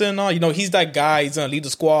gangster and all. You know, he's that guy. He's gonna lead the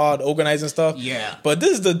squad, organizing stuff. Yeah. But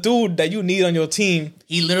this is the dude that you need on your team.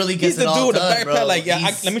 He literally He's gets the it all dude with the done, bro. backpack. Like, yeah,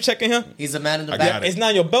 He's- let me check in here. He's a man in the I back. got it. It's not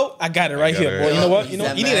in your belt. I got it right got here, it. boy. You know what? He's You know,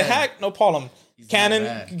 that you need a man. hack. No problem. Cannon.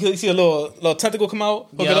 that You see a little tentacle come out.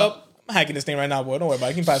 Hook it Yeah. up. I'm hacking this thing right now, boy. Don't worry about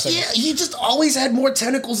it. Give me 5 seconds. Yeah, he just always had more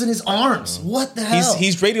tentacles in his arms. What the hell?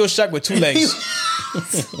 He's Radio Shack with 2 legs.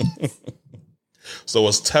 So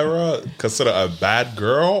was Terra considered a bad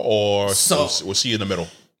girl, or So- was she in the middle?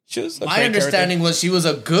 She was a My great understanding was she was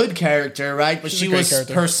a good character, right? But She's she a great was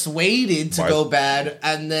character. persuaded to Right. go bad,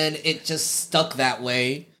 and then it just stuck that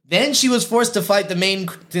way. Then she was forced to fight the main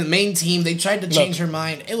team. They tried to change her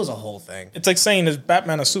mind. It was a whole thing. It's like saying is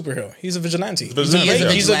Batman a superhero? He's a vigilante. Vigilante, He's,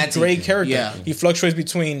 yeah. he's a Vigilante. great character. Yeah. He fluctuates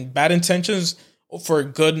between bad intentions for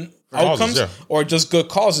good outcomes yeah. or just good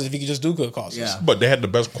causes if you can just do good causes. Yeah. But they had the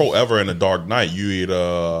best quote ever in The Dark Knight. You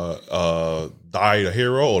either die a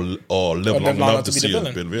hero or live long enough to see a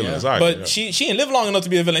villain. Exactly. But she didn't live long enough to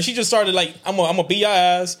be a villain. She just started like, I'm gonna beat your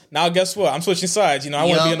ass. Now guess what? I'm switching sides. You know, I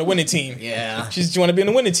want to be Yup. on the winning team. Yeah. You want to be in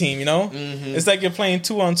the winning team, you know? It's like you're playing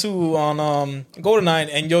 2-on-2 on GoldenEye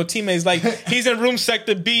and your teammate's like, he's in room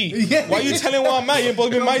sector B. Yeah. Why you telling where I'm at? You're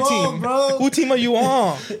supposed to be my Come on, team. bro. Who team are you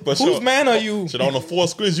on? But Whose sure. man are you? Shit, on the 4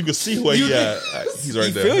 screens, you can see where he at. He's right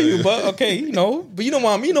I there. feel you, but okay, you know. But you know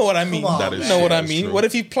what I mean? You know what I mean. on, That is You know what true, I that's mean. true. What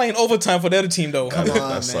if he playing overtime for the other team though? Come on,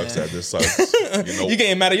 That sucks. man. That sucks. You know, You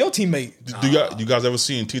getting mad at your teammate. do you guys ever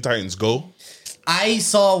seen Teen Titans Go? I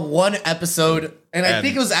saw one episode, and I And-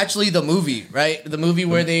 think it was actually the movie, right? The movie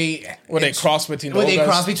where they cross between the where old they guys.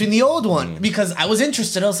 crossed between the old one because I was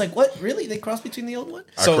interested. I was like, "What? Really? They crossed between the old one?"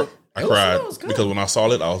 So I It was- cried it was good. because when I saw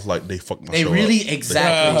it, I was like, they fucked my They show really up.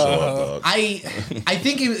 exactly. They fucked my show up, dog. I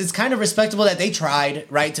think it's kind of respectable that they tried,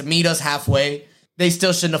 right, to meet us halfway. They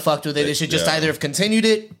still shouldn't have fucked with it. They should just Yeah. either have continued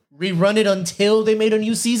it, rerun it until they made a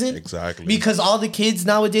new season. Exactly. Because all the kids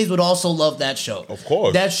nowadays would also love that show. Of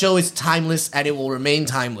course. That show is timeless and it will remain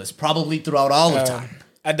timeless, probably throughout all of time.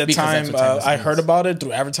 At the Because time, that's what timeless I means. heard about it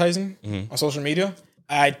through advertising on social media.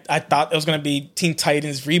 I thought it was gonna be Teen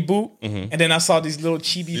Titans reboot, and then I saw these little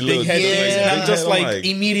chibi big little- head Yeah. things, and I'm just I'm like, like-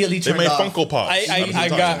 Immediately They turned made off. Funko Pops.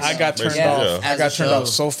 I got turned Yeah. off. Yeah. I As got a turned show. off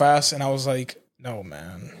so fast, and I was like, no,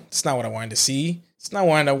 man, it's not what I wanted to see. It's not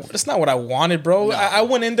what I wanted, bro. I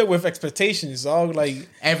went in there with expectations, dog. Like,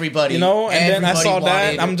 Everybody, you know, and then I everybody saw that,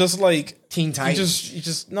 wanted I'm just like, Teen Titans. you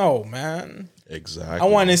just no, man. Exactly. I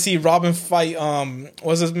wanted to see Robin fight.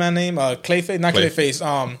 What's his man name? Clayface, not Clay-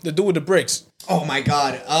 Clayface. The dude with the bricks. Oh my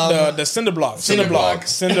god. The cinder block.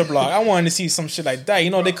 I wanted to see some shit like that. You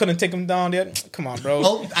know, they couldn't take him down yet. Come on, bro.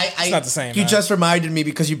 Oh, it's not the same. You man. just reminded me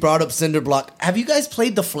because you brought up Cinderblock. Have you guys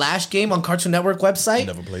played the Flash game on Cartoon Network website?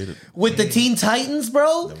 Never played it. With the Teen Titans,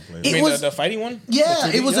 bro? It was the fighting one? Yeah,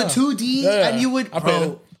 it was a 2D, and you would...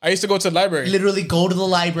 I used to go to the library. Literally go to the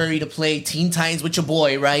library to play Teen Titans with your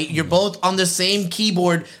boy, right? You're both on the same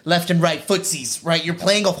keyboard, left and right, footsies, right? You're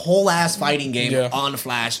playing a whole ass fighting game on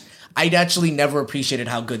Flash. I'd actually never appreciated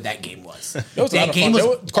how good that game was. It was that game was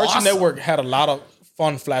Cartoon awesome. Network had a lot of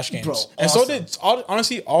fun Flash games, bro, and so did all the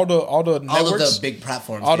networks, all of the big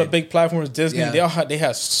platforms, the big platforms, Disney. Yeah. They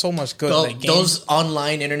had so much good games. Those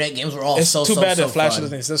online internet games were all it's so too bad that Flash fun.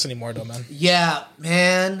 doesn't exist anymore, though, man. Yeah,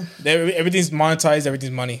 man. Everything's monetized.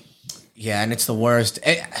 Everything's money. Yeah, and it's the worst.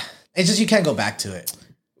 It's just you can't go back to it.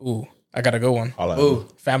 Ooh, I got a good one. Ooh,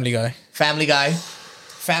 Family Guy. Family Guy.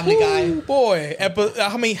 Boy,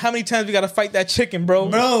 how many times we gotta fight that chicken, bro?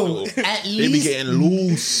 Bro, at least they be getting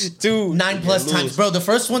loose, dude. 9+ times, bro. The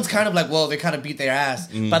first one's kind of like, whoa, they kind of beat their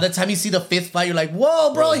ass. By the time you see the 5th fight, you're like,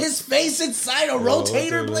 whoa, bro, his face inside a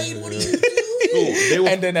rotator blade. What are you doing?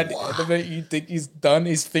 And then at the end of it, you think he's done,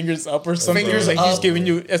 his fingers up or something. Fingers like up. He's giving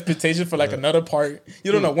you expectation for like another part.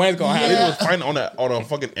 You don't know when it's gonna happen. They was fighting on a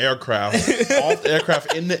fucking aircraft, off the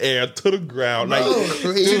aircraft in the air to the ground, like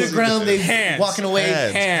to the ground. They hands, walking away,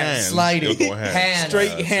 hands. sliding, hands.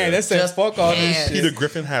 Straight hand. That's just fuck all this shit. Peter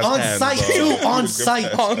Griffin has on hands, site bro. too. On site.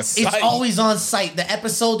 It's always on site. The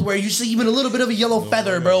episode where you see even a little bit of a yellow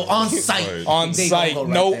feather, bro. On site. On site.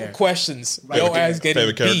 No questions. No ass getting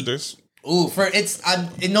favorite characters. Ooh, it's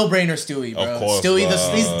a no-brainer, Stewie, bro. Of course,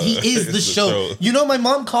 Stewie, he is the show. You know, my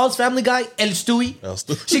mom calls Family Guy El Stewie.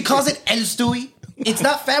 She calls it El Stewie. It's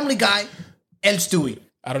not Family Guy, El Stewie.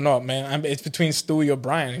 I don't know, man. It's between Stewie or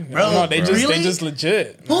Brian. Bro, no, they just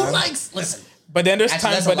legit. Who likes? Listen. But then there's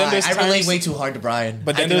times. I relate way too hard to Brian.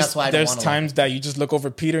 But then there's times that you just look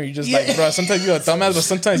over Peter and you just like, bro. Sometimes you're a dumbass, but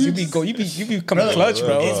sometimes you become clutch,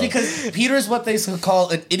 bro. It's because Peter's what they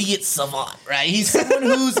call an idiot savant, right? He's someone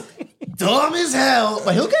who's dumb as hell,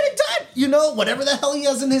 but he'll get it done. You know, whatever the hell he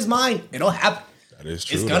has in his mind, it'll happen. That is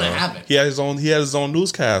true. It's gonna happen. He has his own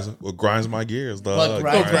newscast. What grinds my gears, dog.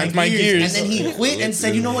 Grinds my gears. And then he quit and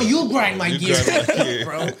said, "You know what? You'll grind my gears,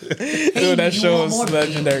 bro." Dude, that show is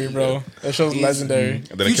legendary, bro. That show's legendary.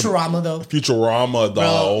 Futurama, though. Dog.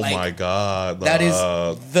 Oh my god, dog. That is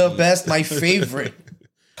the best. My favorite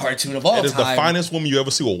cartoon of all time. It is the finest woman you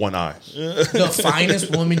ever see with one eye. The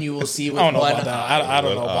finest woman you will see with one eye. I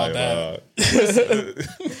don't know about that.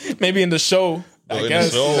 Maybe in the show. I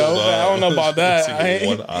guess. I don't know about that.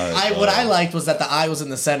 What I liked was that the eye was in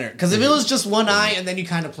the center. Because if it was just one eye and then you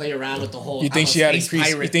kind of play around with the whole. You think she had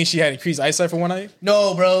increased eyesight for one eye?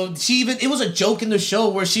 No, bro. It was a joke in the show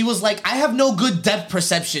where she was like, "I have no good depth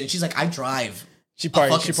perception." She's like, "I drive." She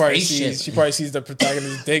probably sees the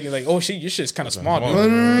protagonist's dick and like, "Oh shit, your shit's kind of small,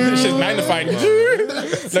 dude. This shit's magnified."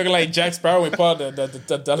 Looking like Jack Sparrow when he pulled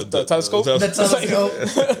the telescope. The telescope.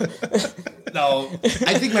 No,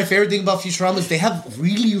 I think my favorite thing about Futurama is they have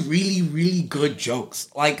really, really, really good jokes.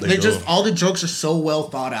 Like they're just all the jokes are so well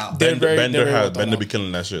thought out. Bender be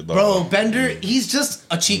killing that shit, though. Bro, Bender, he's just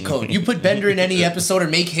a cheat code. You put Bender in any episode or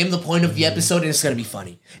make him the point of the episode, and it's gonna be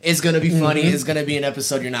funny. It's gonna be funny. It's gonna be an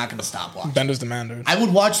episode you're not gonna stop watching. Bender's the man, dude. I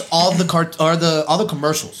would watch all the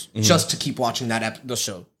commercials just to keep watching the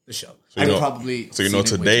show. So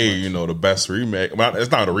today, the best remake. Well,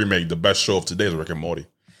 it's not a remake. The best show of today is Rick and Morty.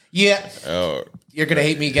 Yeah, you're gonna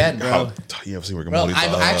hate me again, bro. You ever seen Rick and Morty?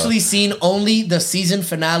 I've actually seen only the season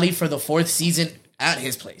finale for the 4th season at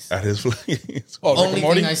his place. At his place. Rick and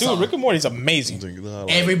Morty, dude. Rick and Morty's amazing.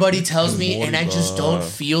 Everybody tells me, and I just don't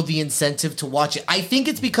feel the incentive to watch it. I think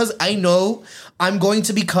it's because I know I'm going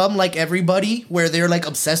to become like everybody, where they're like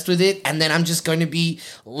obsessed with it, and then I'm just going to be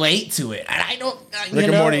late to it. And I don't. Rick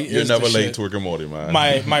and Morty. You're never late to Rick and Morty, man.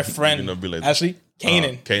 My friend Ashley.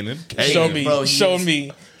 Kanan showed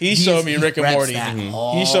me Rick and Morty.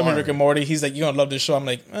 He showed me Rick and Morty. He's like, "You're gonna love this show." I'm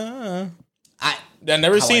like, I've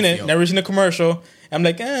never seen it. Never seen a commercial. I'm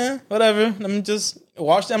like, whatever. Let me just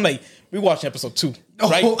watch it. I'm like, we watching episode 2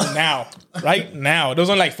 right now. There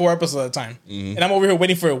was only like 4 episodes at a time, and I'm over here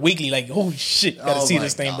waiting for a weekly. Like, holy shit, gotta see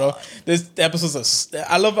this thing, bro. This episode's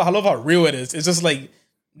I love how real it is. It's just like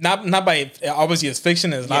not by obviously it's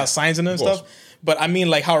fiction. There's a lot of science in it and stuff. But I mean,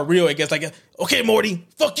 like, how real it gets. Like, okay, Morty.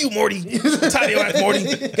 Fuck you, Morty. Tidy your ass, Morty.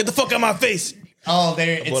 Get the fuck out of my face. Oh,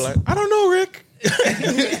 there it's... Well, I don't know, Rick.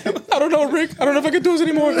 I don't know, Rick. I don't know if I can do this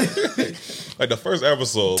anymore. Like, the first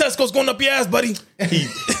episode... Tesco's going up your ass, buddy.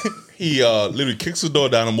 He literally kicks the door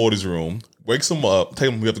down in Morty's room, wakes him up,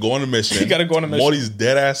 tells him we have to go on a mission. You got to go on a mission. Morty's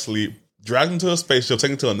dead ass sleep. dragged him to a spaceship,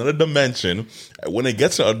 taken him to another dimension. And when it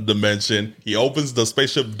gets to another dimension, he opens the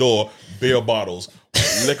spaceship door, beer bottles,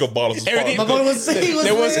 liquor bottles. There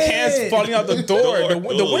was cans falling out the door,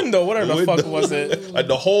 the window, whatever the fuck was it. Like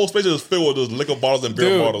the whole spaceship was filled with those liquor bottles and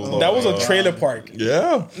beer bottles. That was a trailer park.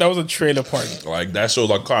 Yeah. That was a trailer park. Like, that show's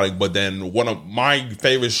iconic. But then one of my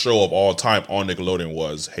favorite show of all time on Nickelodeon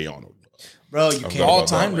was Hey Arnold. Bro, you can't. All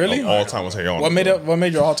time, really? All time was Hey Arnold. What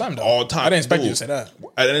made your all time, though? All time. I didn't expect you to say that.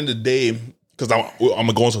 At the end of the day, because I'm going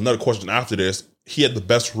to go into another question after this, he had the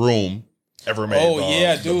best room ever made. Oh,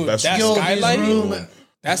 yeah, dude. That skylight room.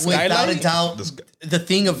 That's without a doubt the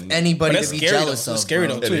thing of anybody to be jealous of. It's scary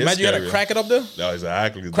though too. Imagine you had to crack it up there. No,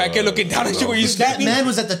 exactly. Crackhead looking down at you where you sleeping. That man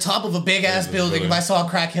was at the top of a big ass building. If I saw a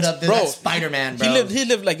crackhead up there, that's Spider-Man, bro. He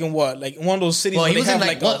lived like in what? Like one of those cities. Well, where he was in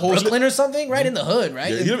like what, Brooklyn or something, right in the hood,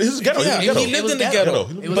 right? Yeah, he lived in the ghetto.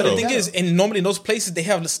 But the thing is, and normally in those places they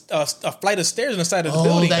have a flight of stairs on the side of the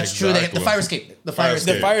building. Oh, that's true. They have the fire escape. The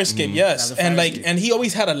fire escape, yes. And he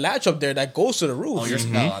always had a latch up there that goes to the roof. Oh, you're so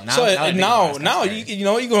now you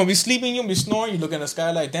know you're gonna be sleeping, you're gonna be snoring, you look in the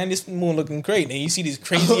sky like, damn, this moon looking great. And you see these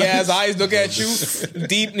crazy ass eyes looking at you,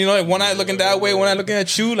 deep, like one eye looking that way, one eye looking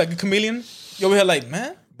at you like a chameleon. You over here like,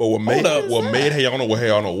 man. But what made Hey Arnold what Hey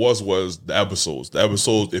Arnold was the episodes. The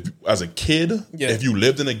episodes, if as a kid, if you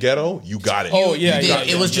lived in a ghetto, you got it. Oh yeah,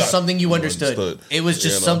 it was just something you understood. It was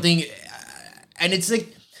just something, and it's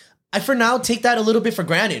like, I for now take that a little bit for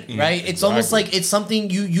granted, right? It's almost like it's something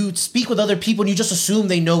you speak with other people and you just assume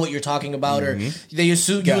they know what you're talking about, or you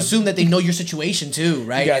assume that they know your situation too,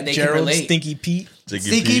 right? You got and they Gerald, can relate. Stinky Pete. Who's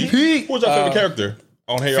your favorite character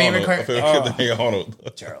on Hey Arnold? Hey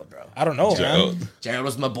Arnold. Gerald, bro. I don't know, man. Gerald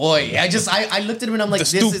was my boy. I looked at him and I'm like, the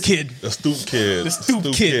stoop kid. The stoop kid. The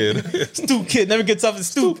stoop kid. Stoop kid never gets off his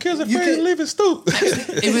stoop. Stoop kid's afraid to leave his stoop.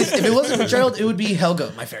 If it wasn't for Gerald, it would be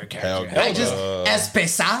Helga, my favorite character. I just es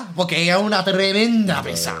pesa porque ella una tremenda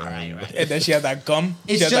pesa. Right. And then she had that gum.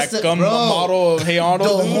 It's she had just that gum model of Hey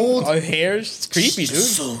Arnold. The whole her hair, it's creepy, dude.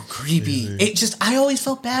 So creepy. It just, I always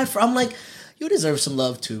felt bad for. I'm like, you deserve some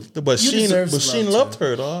love too. But Sheen loved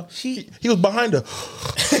her, dog. He was behind her.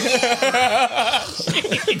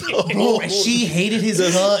 Bro, she hated his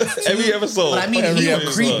guts every episode. But I mean, he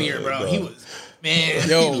was creepier, bro. He was, man.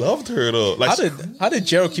 He loved her though. Like, how did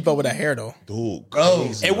Gerald keep up with that hair though? Dude,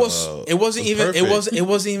 bro, it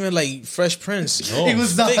wasn't even like Fresh Prince. No. It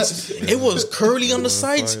was not. It was curly on the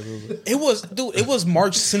sides. It was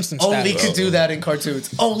Marge Simpson. Only could do that in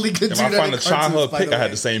cartoons. Only could do that in cartoons. If I find a childhood pic, I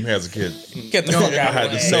had the same hair as a kid. Get the fuck out. I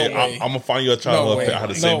had the same. I'm gonna find you a childhood pic. I had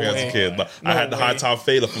the same hair as a kid. I had the high top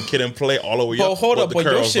fader from Kid and Play all the way up. But hold up, but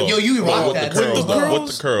your shit. Yo, you rock that with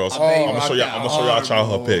the curls. I'm gonna show y'all a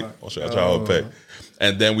childhood pic. I'll show y'all a childhood pic.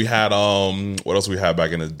 And then we had what else we had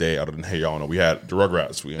back in the day other than Hey Arnold? We had the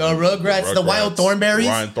Rugrats. The Wild Thornberries.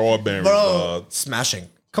 Ryan Thornberry, bro, smashing.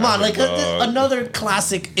 Come on, like another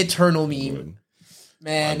classic eternal meme.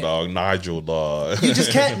 Man, dog, Nigel, dog. You just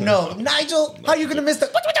can't. No, Nigel. How are you gonna miss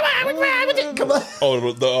that? Come on. Oh,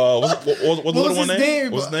 what's the little one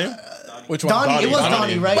name? What's his name? Which one? Donnie. It was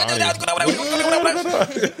Donnie, right?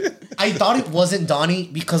 I thought it wasn't Donnie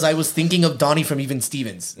because I was thinking of Donnie from Even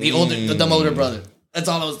Stevens, the dumb older brother. That's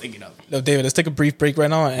all I was thinking of. No, David, let's take a brief break right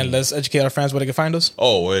now and let's educate our fans where they can find us.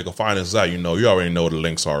 Oh, where they can find us at, you already know the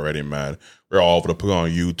links already, man. We're all over the place on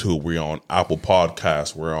YouTube. We're on Apple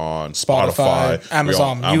Podcasts. We're on Spotify.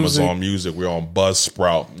 Amazon Music. We're on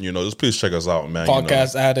Buzzsprout. Just please check us out, man.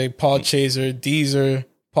 Podcast Addict, Podchaser, Deezer,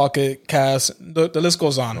 Pocket Cast. The list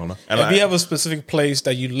goes on. And if you have a specific place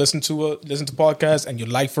that you listen to podcasts and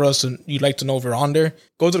you'd like to know if we're on there,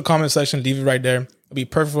 go to the comment section, leave it right there. It'd be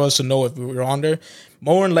perfect for us to know if we're on there.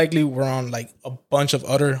 More than likely, we're on like a bunch of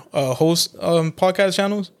other host podcast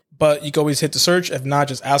channels, but you can always hit the search. If not,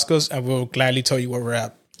 just ask us and we'll gladly tell you where we're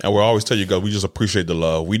at. And we'll always tell you guys, we just appreciate the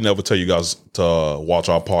love. We never tell you guys to watch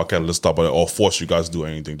our podcast, let's stop it, or force you guys to do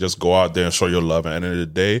anything. Just go out there and show your love. And at the end of the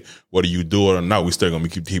day, whether you do it or not, we still going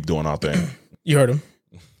to keep doing our thing. You heard him.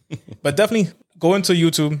 But definitely go into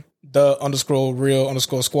YouTube,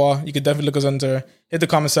 _real_squaw. You can definitely look us under, hit the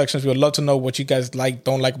comment sections. We would love to know what you guys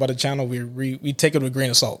don't like about the channel. We take it with a grain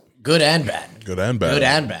of salt. Good and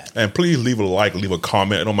bad. And please leave a like, leave a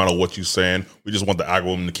comment. It don't matter what you're saying. We just want the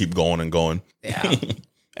algorithm to keep going and going. Yeah.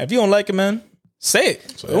 If you don't like it, man, say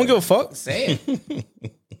it. We don't give a fuck. Say it.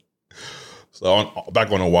 So back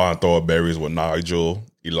on the Wild Thornberries with Nigel,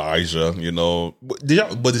 Elijah,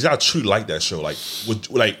 Did y'all truly like that show? Like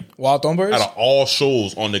Wild Thornberries? Out of all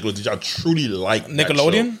shows on Nickelodeon, did y'all truly like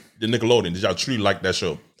Nickelodeon? the Nickelodeon? Did y'all truly like that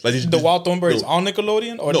show? Like the Wild Thornberries on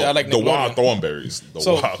Nickelodeon, or no, I like the Nickelodeon? Wild Thornberries.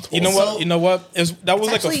 You know what? That was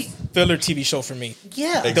like a filler TV show for me.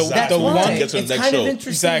 Yeah, exactly. The one get to the it's next kind show. of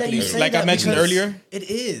interesting. Exactly. That you say Like I that mentioned because earlier. It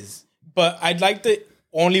is. But I liked it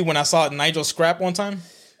only when I saw Nigel scrap one time.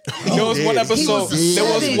 There was one yeah. episode. There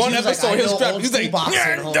was savage. one He was like, episode. I He was know strapped. old He's like, school boxing,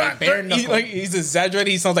 homie, bare knuckle. he's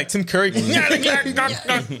exaggerating. He sounds like Tim Curry. So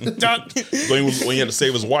when he had to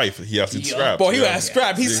save his wife, he has to scrap. Boy, he had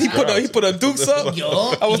scrap. He put a Dukes up. Yo,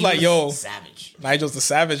 I was like, yo, savage. Nigel's the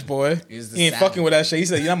savage boy. He was the He ain't savage. fucking with that shit. He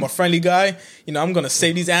said, I'm a friendly guy. I'm gonna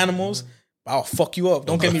save these animals. I'll fuck you up.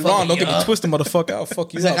 Don't get me wrong. Don't get me twisted, motherfucker. I'll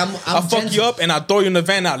fuck you He's up. like, I'll fuck you up and I'll throw you in the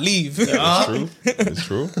van and I'll leave. It's true. It's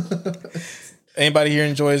true. Anybody here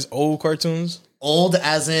enjoys old cartoons? Old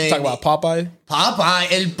as in Talk about Popeye. Popeye,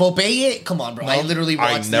 El Popeye. Come on, bro. I literally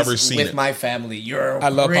watched never this seen with it. my family. You're I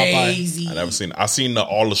love crazy. I never seen it. I seen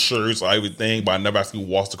all the shirts, everything, but I never actually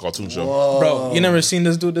watched the cartoon show. Bro, you never seen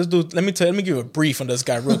this dude? This dude, let me give you a brief on this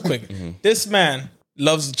guy real quick. This man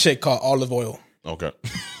loves a chick called Olive Oil. Okay.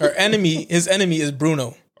 His enemy is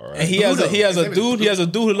Bruno. Right. And he has a dude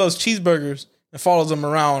who loves cheeseburgers and follows him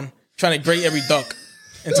around trying to grate every duck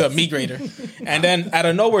into a meat grater. And then out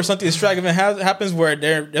of nowhere, something extravagant happens where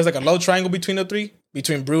there's like a love triangle between the three,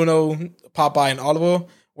 between Bruno, Popeye, and Olive Oil,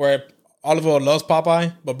 where Olive Oil loves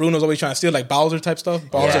Popeye, but Bruno's always trying to steal like Bowser type stuff,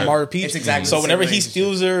 Bowser, Mario, Peach. It's exactly so the whenever same he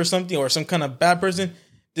steals her or something, or some kind of bad person,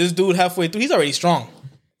 this dude halfway through, he's already strong.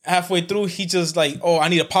 Halfway through, he just like, oh, I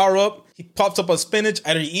need a power up. He pops up a spinach,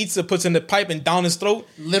 either he eats it, puts it in the pipe and down his throat.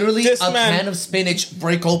 Literally, can of spinach,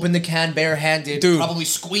 break open the can barehanded, probably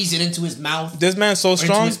squeeze it into his mouth. This man's so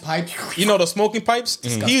strong. Into his pipe. You know the smoking pipes?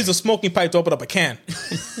 He used a smoking pipe to open up a can.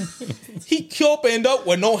 He opened up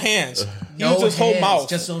with no hands. He used his whole mouth.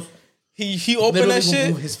 Just so He opened literally that shit,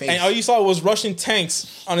 remove his face. and all you saw was Russian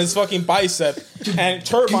tanks on his fucking bicep and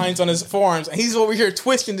turbines on his forearms, and he's over here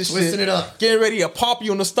twisting this Twisting shit, it up. getting ready to pop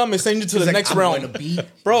you on the stomach, send you to the like, next I'm round. going to beat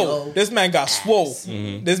Bro, your this man got swole.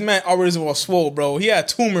 This man already was swole, bro. He had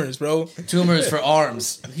tumors, bro. tumors for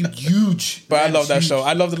arms. Huge. But I love that Huge. show.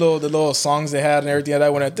 I love the little songs they had and everything like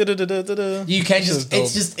that. When I You can't just.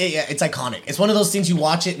 It's iconic. It's one of those things you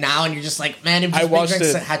watch it now and you're just like, man, it I just watched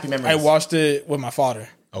brings it. happy memories. I watched it with my father.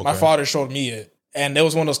 Okay. My father showed me it, and it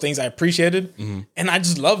was one of those things I appreciated, and I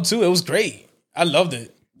just loved too. It was great. I loved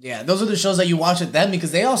it. Yeah, those are the shows that you watch with them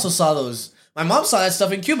because they also saw those. My mom saw that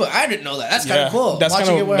stuff in Cuba. I didn't know that. That's kind of cool. That's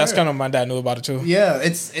Watching it with her. kind of my dad knew about it too. Yeah,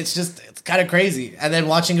 it's kind of crazy. And then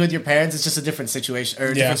watching it with your parents, it's just a different situation or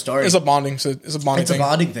a different story. It's a bonding. It's a bonding It's a thing.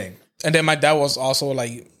 bonding thing. And then my dad was also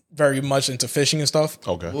like very much into fishing and stuff.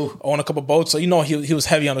 Okay. Owned a couple boats, so he was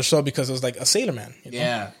heavy on the show because it was like a sailor man. You know?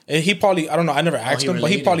 Yeah. And he probably, I don't know, I never asked he him, but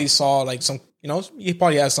he related. probably saw like some, he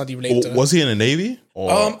probably had something related to that. Was he in the Navy?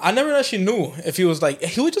 Or? I never actually knew if he was like,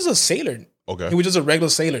 he was just a sailor. Okay. He was just a regular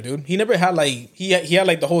sailor, dude. He never had like, he had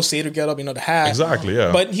like the whole sailor get up, the hat. Exactly,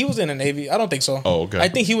 yeah. But he was in the Navy. I don't think so. Oh, okay. I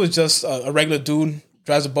think he was just a regular dude,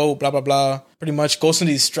 drives a boat, blah, blah, blah. Pretty much goes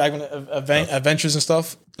into these extravagant adventures and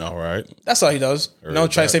stuff. All right. That's all he does. Try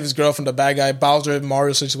to save his girl from the bad guy, Bowser,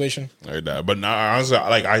 Mario situation. Like that. But now, honestly,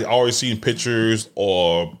 like I always seen pictures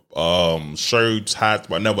or shirts, hats,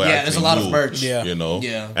 but I never. Yeah, there's a lot of knew, merch. Yeah.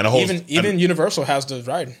 Yeah. and the whole Even Universal has the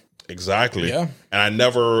ride. exactly. Yeah. And I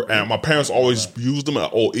never. And my parents always used them.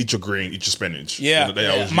 Eat your green, eat your spinach. Yeah. They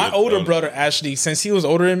always My used- older brother actually, since he was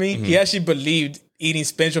older than me, he actually believed eating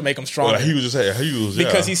spinach would make him stronger. He was just he was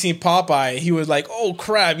Because he seen Popeye, he was like, "Oh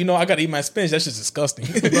crap! I gotta eat my spinach. That's just disgusting."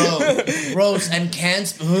 Bro, gross and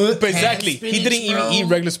canned. But exactly, he didn't even eat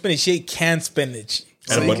regular spinach. He ate canned spinach.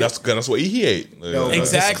 but that's what he ate. Exactly.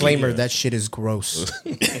 Disclaimer: that shit is gross.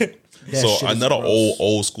 So another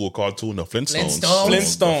old school cartoon, the Flintstones.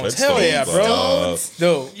 Flintstones. Hell yeah, bro.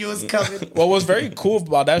 Dude, You was coming. what was very cool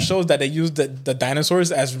about that show is that they used the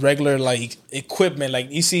dinosaurs as regular like equipment.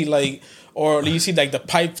 Like you see like. Or you see like the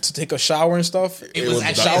pipe to take a shower and stuff. It was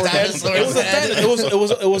actually shower a head. dinosaur. It was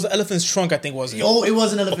a it was an elephant's trunk, I think, wasn't it? Oh, it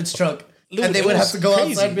was an elephant's trunk. Dude, and they it would have was to go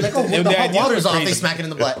crazy. outside and be like, oh, The the hot ideas water's were off. They crazy. smack it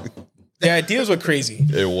in the butt. The ideas were crazy.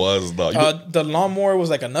 It was The lawnmower was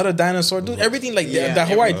like another dinosaur. Dude, everything like that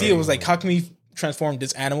whole idea was like, how can we transform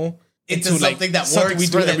this animal Into like, something that something works we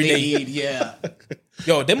do for that every they day? need. Yeah.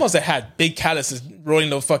 Yo, they must have had big calluses rolling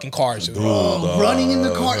those fucking cars. Dude. Running in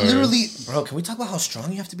the car. Literally, Bro, can we talk about how strong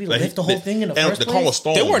you have to be to lift the whole thing in the first the place? car was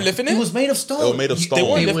stone. They weren't lifting it. It was made of stone. It was made of stone. They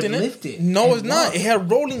weren't They lifting would it. lift it. No, it's And not. walk. It had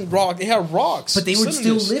rolling rock. It had rocks. But they would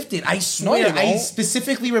still cylinders. lift it. I swear. they I won't.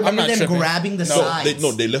 specifically remember not them tripping. grabbing the No,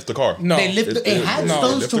 sides. They lift the car. No, They lift. It had no.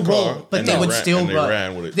 stones Lift to the car, roll, but and they they would ran- still and they run.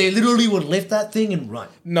 ran with it. They literally would lift that thing and run.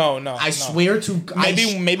 No. I swear to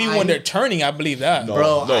Maybe when they're turning, I believe that. No,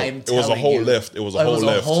 Bro, no, I'm it was a telling whole you. lift. It was a It whole was a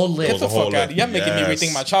lift. whole lift. It was Get a the whole fuck out! lift. You're making me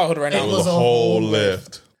rethink my childhood right now. It was a a whole whole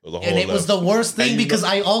lift. It was a whole And it was lift. the worst thing And you because know-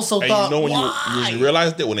 I also And thought, you know when why? you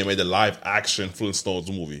realized it when they made the live action Flintstones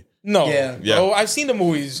movie. No, Yeah. bro, I've seen the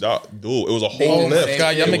movies. Dude, it was a They whole did- lift. they-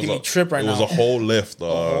 God, y'all It making was me trip right It was now. a whole lift.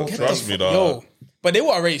 Trust me, dog. Yo, but they were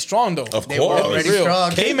already strong though. Of They were course. already Real.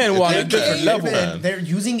 strong. Cavemen were on a Cavemen. different level. Cavemen. They're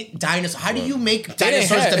using dinosaurs. How do you make didn't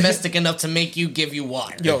dinosaurs have- domestic enough to make you give you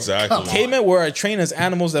water? Yo, Exactly. come on. cavemen were trained as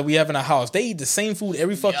animals that we have in our house. They eat the same food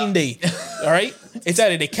every fucking day. All right, it's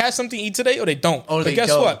either they catch something to eat today or they don't. Or but they guess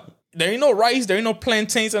don't. what? There ain't no rice. There ain't no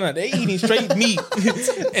plantains. And they eating straight meat.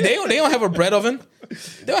 And they don't have a bread oven.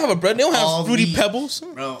 They don't have a bread. They don't have All fruity meat. pebbles.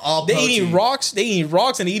 Bro, all They protein. eating rocks. They eating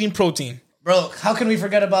rocks and they eating protein. Bro, how can we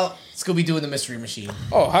forget about Scooby-Doo and the Mystery Machine?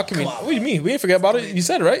 Oh, how can we? on, What do you mean? We didn't forget about it. You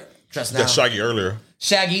said it right. Just now. That Shaggy earlier.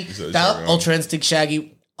 Shaggy, said that Shaggy. Ultra Instinct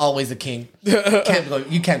Shaggy, always the king.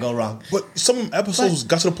 You can't go wrong. But some episodes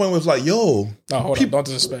got to the point where it's like, yo, No, hold on. Don't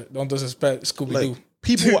disrespect Scooby Doo. like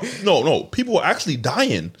people, people were actually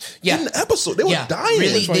dying. Yeah. In the episode, they were Yeah, dying.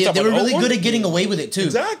 really, Which one? You they talking were about the really old good one? at getting away with it too.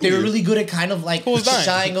 Exactly. They were really good at kind of like was dying?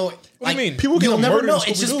 shying away. What do you mean? People You'll getting never murdered in know.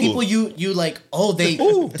 It's just Scooby-Doo. people you like. Oh, they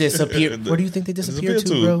disappeared. Where do you think they disappeared to,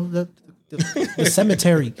 Disappeared bro? The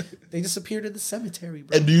cemetery. They disappeared in the cemetery,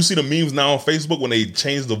 bro. And do you see the memes now on Facebook when they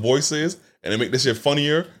change the voices and they make this shit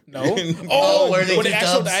funnier? No. Oh, where they when do they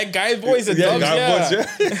actual dubs. that guy's voice. The yeah, dubs,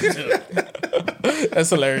 God, yeah. That's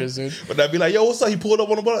hilarious, dude. But that'd be like, yo, what's up? He pulled up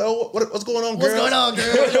on the what's going on, girl? What's going on,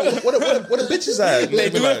 girl? Yo, what the bitches at? They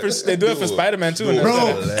do it for Spider-Man too. Dude, and that's Bro.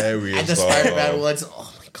 it. hilarious. And the dog. Spider-Man ones.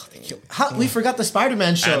 Oh my god, how, we forgot the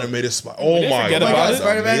Spider-Man show. Animated Oh didn't my forget god, about it.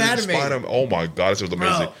 Spider-Man Amazing animated. Spider-Man. Oh my god, that shit was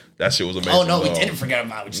amazing. Bro. That shit was amazing. Oh no, we dog. didn't forget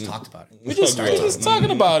about it. We just talked about it. We just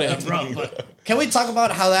talking about it. Bro, but can we talk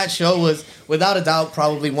about how that show was, without a doubt,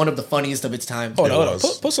 probably one of the funniest of its time? Hold on.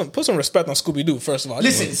 was. Put some respect on Scooby Doo first of all.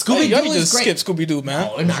 Listen, Scooby-Doo y'all need to is great. skip Scooby Doo, man.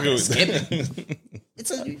 Oh, we're not gonna skip it.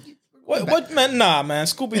 It's a What man? Nah, man.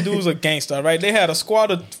 Scooby Doo's a gangster, right? They had a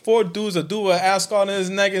squad of 4 dudes that do an ass on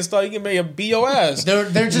his neck and stuff. You can make a B O ass. they're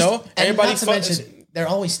just No? and Everybody not to fuck- mention they're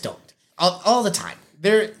always stoned all the time.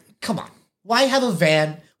 They're come on, why have a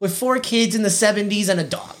van with 4 kids in the 70s and a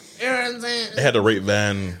dog? You know what I'm saying? They had the rape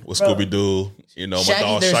van with Scooby Doo. You know, Shaggy, my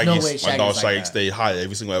dog there's no way Shaggy, my Shaggy dog was like Shaggy that. stayed high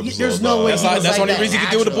every single episode. There's no way That's he not, was that's like the only that reason you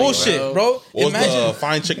can deal with the naturally, bullshit, bro. What was Imagine. the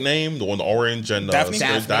fine chick name? The one, the orange and Daphne?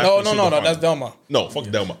 Daphne. No, that's Delma. No, fuck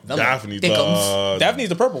Delma. Daphne. Dickums. Daphne's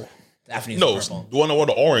the purple. Daphne's No, purple. the one that wore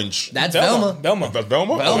the orange. That's Velma. Velma. Velma. That's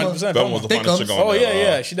Velma. Velma. 100% Velma was the finest chick on Oh there.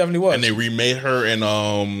 yeah, she definitely was. And they remade her in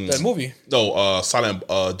that movie. no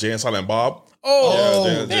Jay and Silent Bob. Oh,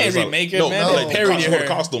 Yeah, they ain't Jay- remake it, no, man. no, They the parodied costume, her. the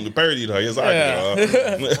costume, they parodied her.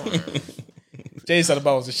 Exactly. Jay said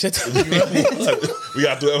about was a shit. We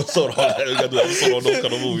got to do an episode on that. We got to do an episode on those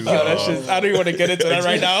kind of movies. That shit, I don't even want to get into that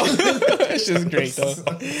right now. That shit's great though.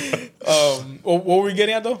 What were we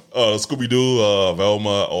getting at though? Scooby Doo,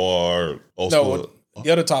 Velma, or also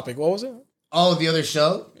The other topic. What was it? Oh, the other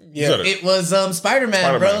show? Yeah, It was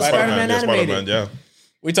Spider-Man, bro. Spider-Man yeah, animated. Spider-Man, yeah.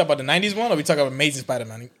 we talk about the '90s one, or we talk about Amazing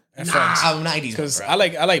Spider-Man and Nah, Friends? I'm 90s. Because bro. I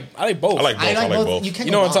like both. I like both. I like both. You, can't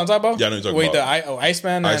You know go what I'm wrong. talking about? Yeah, I know what you're talking Wait, about. the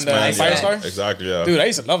Iceman and Iceman, Firestar. yeah, exactly, yeah. Dude, I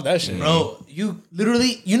used to love that shit. Bro, you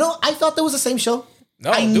literally, I thought that was the same show.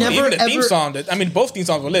 No, I dude, never even the theme ever- song. Both theme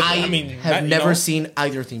songs were lit. I mean, have never seen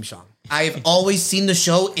either theme song. I have always seen the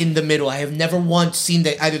show in the middle. I have never once seen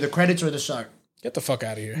either the credits or the start. Get the fuck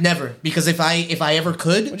out of here. Never, because if I ever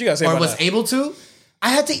could What you gotta say or about was that? able to, I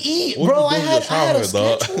had to eat, What bro. you I doing in your had a childhood,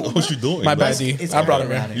 dog? schedule. What you doing? My dog? bad, D. It's I brought him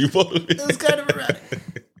kinda in. You supposed to be. It's kind of a rap.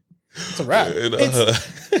 It's a wrap.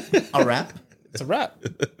 A rap. It's a wrap.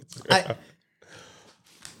 I,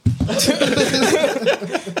 What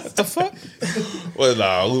the fuck? Well,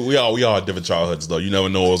 nah, we all have different childhoods though. You never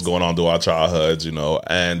know what's going on through our childhoods,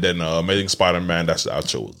 And then Amazing Spider-Man, that's our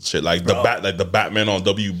show shit. Like the Batman on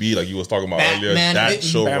WB, like you was talking about earlier. Batman That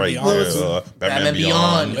show Batman right Beyond. there, Batman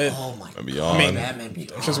Beyond. Lit. Oh my god. Beyond. I mean, Batman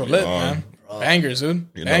Beyond. Just were lit, man. Bangers,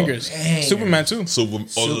 dude. know. Bangers. Superman too.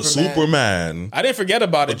 Superman. I didn't forget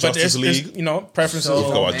about it, but Justice there's League. preferences. So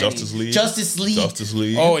Talk about many. Justice League. Justice League. Justice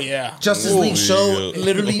League. Oh yeah, Justice Ooh, League show yeah.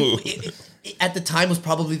 literally it, at the time was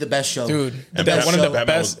probably the best show, dude. And One of the Batman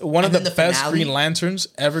best, was- one of and the then the best finale. Green Lanterns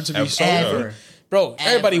ever to be Ever. sold. ever. Bro,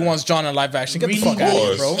 everybody wants John in live action. Get the fuck out of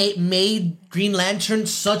here, bro. It made Green Lantern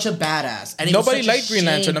such a badass. And nobody liked Green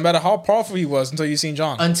Lantern, no matter how powerful he was, until you seen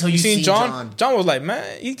John. Until you seen John. John was like,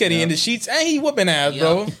 man, he's getting in the sheets and he whooping ass,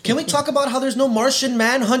 bro. Can we talk about how there's no Martian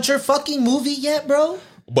Manhunter fucking movie yet, bro?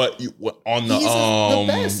 But on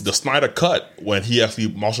the Snyder cut, when he actually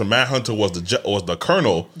Martian Manhunter was the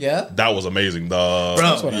Colonel, that was amazing. That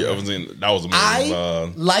was amazing.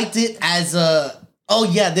 I liked it as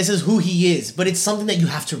this is who he is, but it's something that you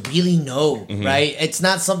have to really know, right? It's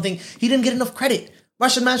not something he didn't get enough credit.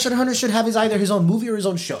 Martian Manhunter should have either his own movie or his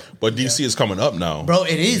own show. But DC is coming up now, bro.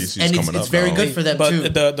 It is, and it's very good for them too.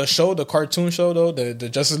 But the show, the cartoon show though, the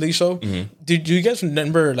Justice League show. Did you guys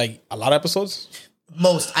remember like a lot of episodes?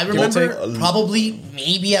 Most. I remember probably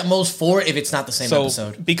maybe at most 4 if it's not the same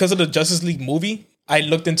episode. Because of the Justice League movie, I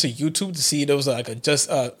looked into YouTube to see there was like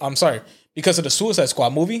because of the Suicide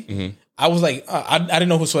Squad movie, I was like, I didn't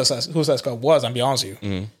know who Suicide Squad was, I'll be honest with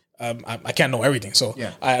you. I can't know everything. So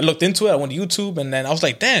I looked into it, I went to YouTube, and then I was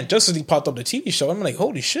like, damn, Justice League popped up the TV show. I'm like,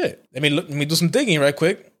 holy shit. Let me do some digging right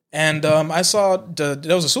quick. And I saw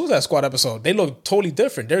there was a Suicide Squad episode. They look totally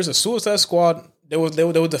different. There's a Suicide Squad. They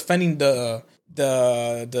were defending the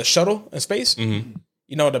shuttle in space.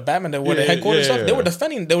 You know, the Batman, where the headquarters stuff. They were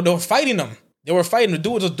defending. They were fighting them. They were fighting. The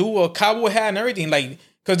dude was a cowboy hat and everything. Like,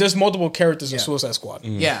 because there's multiple characters in Suicide Squad.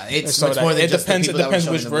 Yeah, it's so much more than it depends. It depends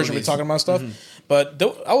which version we're talking about stuff. But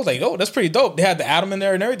I was like, oh, that's pretty dope. They had the Atom in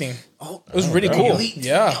there and everything. Oh, it was really cool. Really?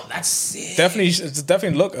 Yeah, that's sick. It's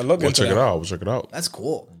definitely look. We'll check it out. We'll check it out. That's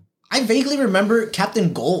cool. I vaguely remember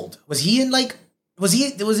Captain Gold. Was he in like? Was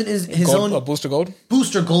it his Gold, own Booster Gold?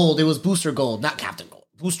 Booster Gold. It was Booster Gold, not Captain Gold.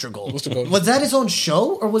 Booster Gold. Was that his own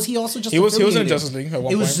show, or was he also just? He was in Justice League. At one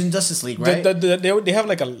point. Was in Justice League, right? They have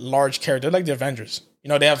like a large character, like the Avengers. You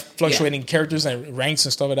know, they have fluctuating characters and ranks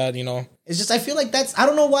and stuff like that. You know, it's just I feel like I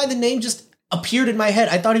don't know why the name just appeared in my head.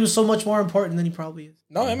 I thought he was so much more important than he probably is.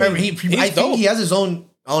 No, I mean, I think he has his own.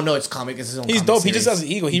 Oh no, it's comic. It's his own. He's dope. Series. He just has an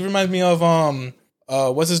ego. He reminds me of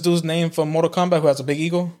what's this dude's name from Mortal Kombat who has a big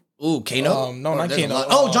ego? Ooh, Kano? No, not Kano.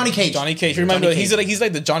 Oh, Johnny Cage. Johnny Cage. Remember, he's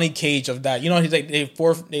like the Johnny Cage of that. You know, he's like they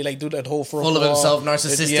do that whole fourth full of himself,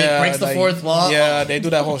 narcissistic, breaks the fourth wall. Yeah, they do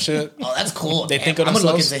that whole shit. Oh, that's cool. They think of I'm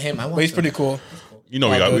themselves. gonna look into him. But he's pretty cool. You know,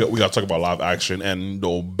 we got to talk about live action and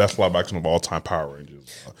the best live action of all time, Power Rangers.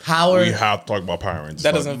 We have to talk about Power Rangers.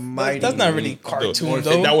 That's not really cartoon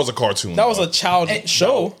though. That was a cartoon. That was a child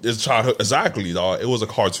show. It's childhood, exactly, dog. It was a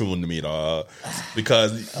cartoon to me, dog,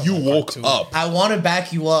 because you woke up. I want to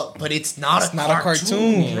back you up, but it's not a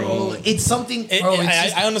cartoon, bro. It's something, bro.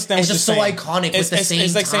 I understand. It's just so iconic. It's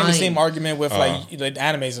like saying the same argument with like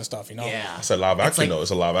animes and stuff. You know, I said live action though.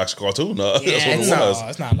 It's a live action cartoon. That's what it was. No,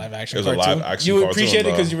 it's not live action. It was a live action. You appreciate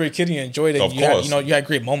it because you were a kid and you enjoyed it. Of course, you had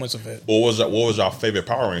great moments of it. What was your favorite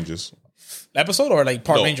Power Rangers? Episode or like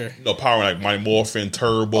Power Ranger? No, Power like Mighty Morphin,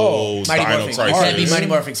 Turbo, Mighty Dino Morphin. Crisis. Mighty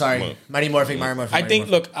Morphin, sorry. Mighty Morphin. I think,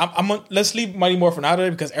 look, let's leave Mighty Morphin out of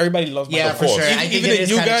it because everybody loves Mighty Morphin. Yeah, for sure. Even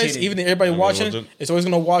you guys, even everybody watching, it's always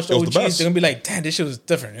going to watch the OGs. They're going to be like, damn, this shit was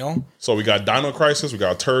different, you know? So we got Dino Crisis, we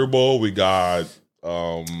got Turbo, we got...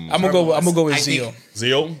 I'm gonna go with Zeo.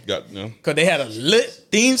 Zeo, because they had a lit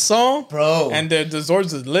theme song, bro, and the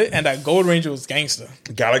Zords was lit, and that Gold Ranger was gangster.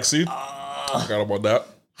 Galaxy, forgot about that.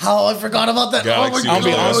 How I forgot about that. Galaxy, I'll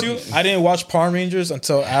be honest with you, I didn't watch Power Rangers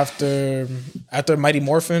until after Mighty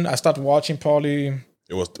Morphin. I stopped watching probably.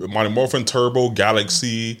 It was Mighty Morphin, Turbo,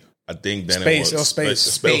 Galaxy. I think then Space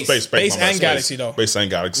and Galaxy though. Space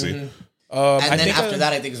and Galaxy. Mm-hmm. And then after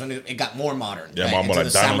that, I think is when it got more modern. Yeah, more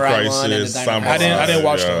like Dino Crisis. I didn't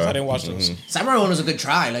watch those. I didn't watch those. Samurai one was a good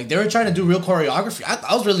try. Like they were trying to do real choreography.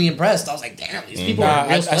 I was really impressed. I was like, damn, these people.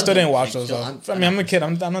 I still didn't watch those. I mean, I'm a kid.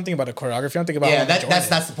 I'm not thinking about the choreography. I'm thinking about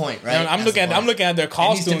that's the point, right? I'm looking at their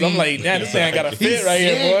costumes. I'm like, damn, this thing got a fit right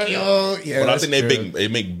here, boy. But I think they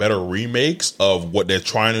make better remakes of what they're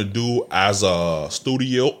trying to do as a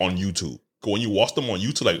studio on YouTube. When you watch them on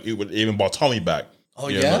YouTube, like even brought Tommy back. Oh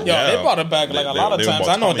yeah, they brought it back like a lot of times.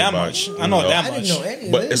 I know that much. I know that much.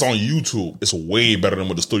 But it's on YouTube. It's way better than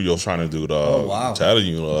what the studio's trying to do. Oh wow! Telling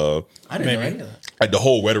you, I didn't know any of that. Like the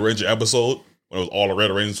whole Red Ranger episode when it was all the Red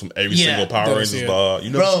Rangers from every single Power Rangers. You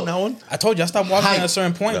never seen that one? I told you I stopped watching at a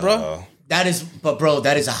certain point, bro. That is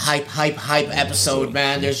a hype episode,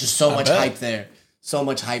 man. There's just so much hype there. So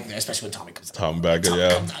much hype there, especially when Tommy comes out. Tommy back,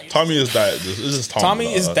 Tommy is that. This is Tommy.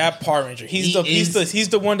 Tommy is that Power Ranger. He's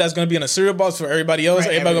the one that's going to be in a cereal box for everybody else.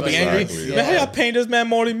 Right, everybody going to be angry. Exactly, man, hey, I paint this man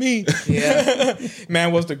more than me. Yeah.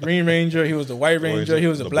 Man was the Green Ranger. He was the White Ranger. He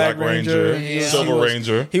was the Black Ranger. Silver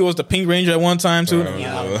Ranger. He was the Pink Ranger at one time too.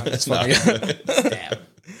 That's funny.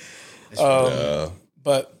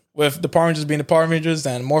 But with the Power Rangers being the Power Rangers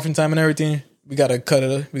and Morphin Time and everything, We gotta cut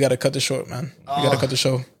it. We gotta cut the short, man. We gotta cut the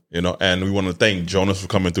show. You know, and we want to thank Jonas for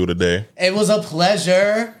coming through today. It was a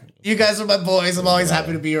pleasure. You guys are my boys. I'm always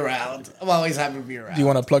happy to be around. Do you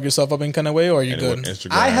want to plug yourself up in kind of way, or are you good?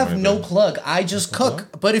 I have no plug. I just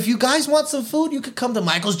cook. But if you guys want some food, you could come to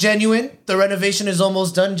Michael's Genuine. The renovation is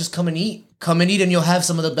almost done. Just come and eat. Come and eat, and you'll have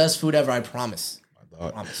some of the best food ever. I promise.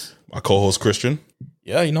 My co-host Christian.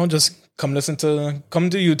 Yeah, you know, just come to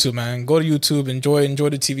YouTube, man. Go to YouTube, enjoy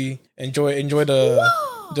the TV, enjoy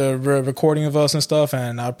the recording of us and stuff,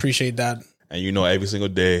 and I appreciate that. And you know, every single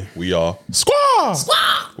day we are squaw.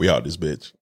 We out this bitch.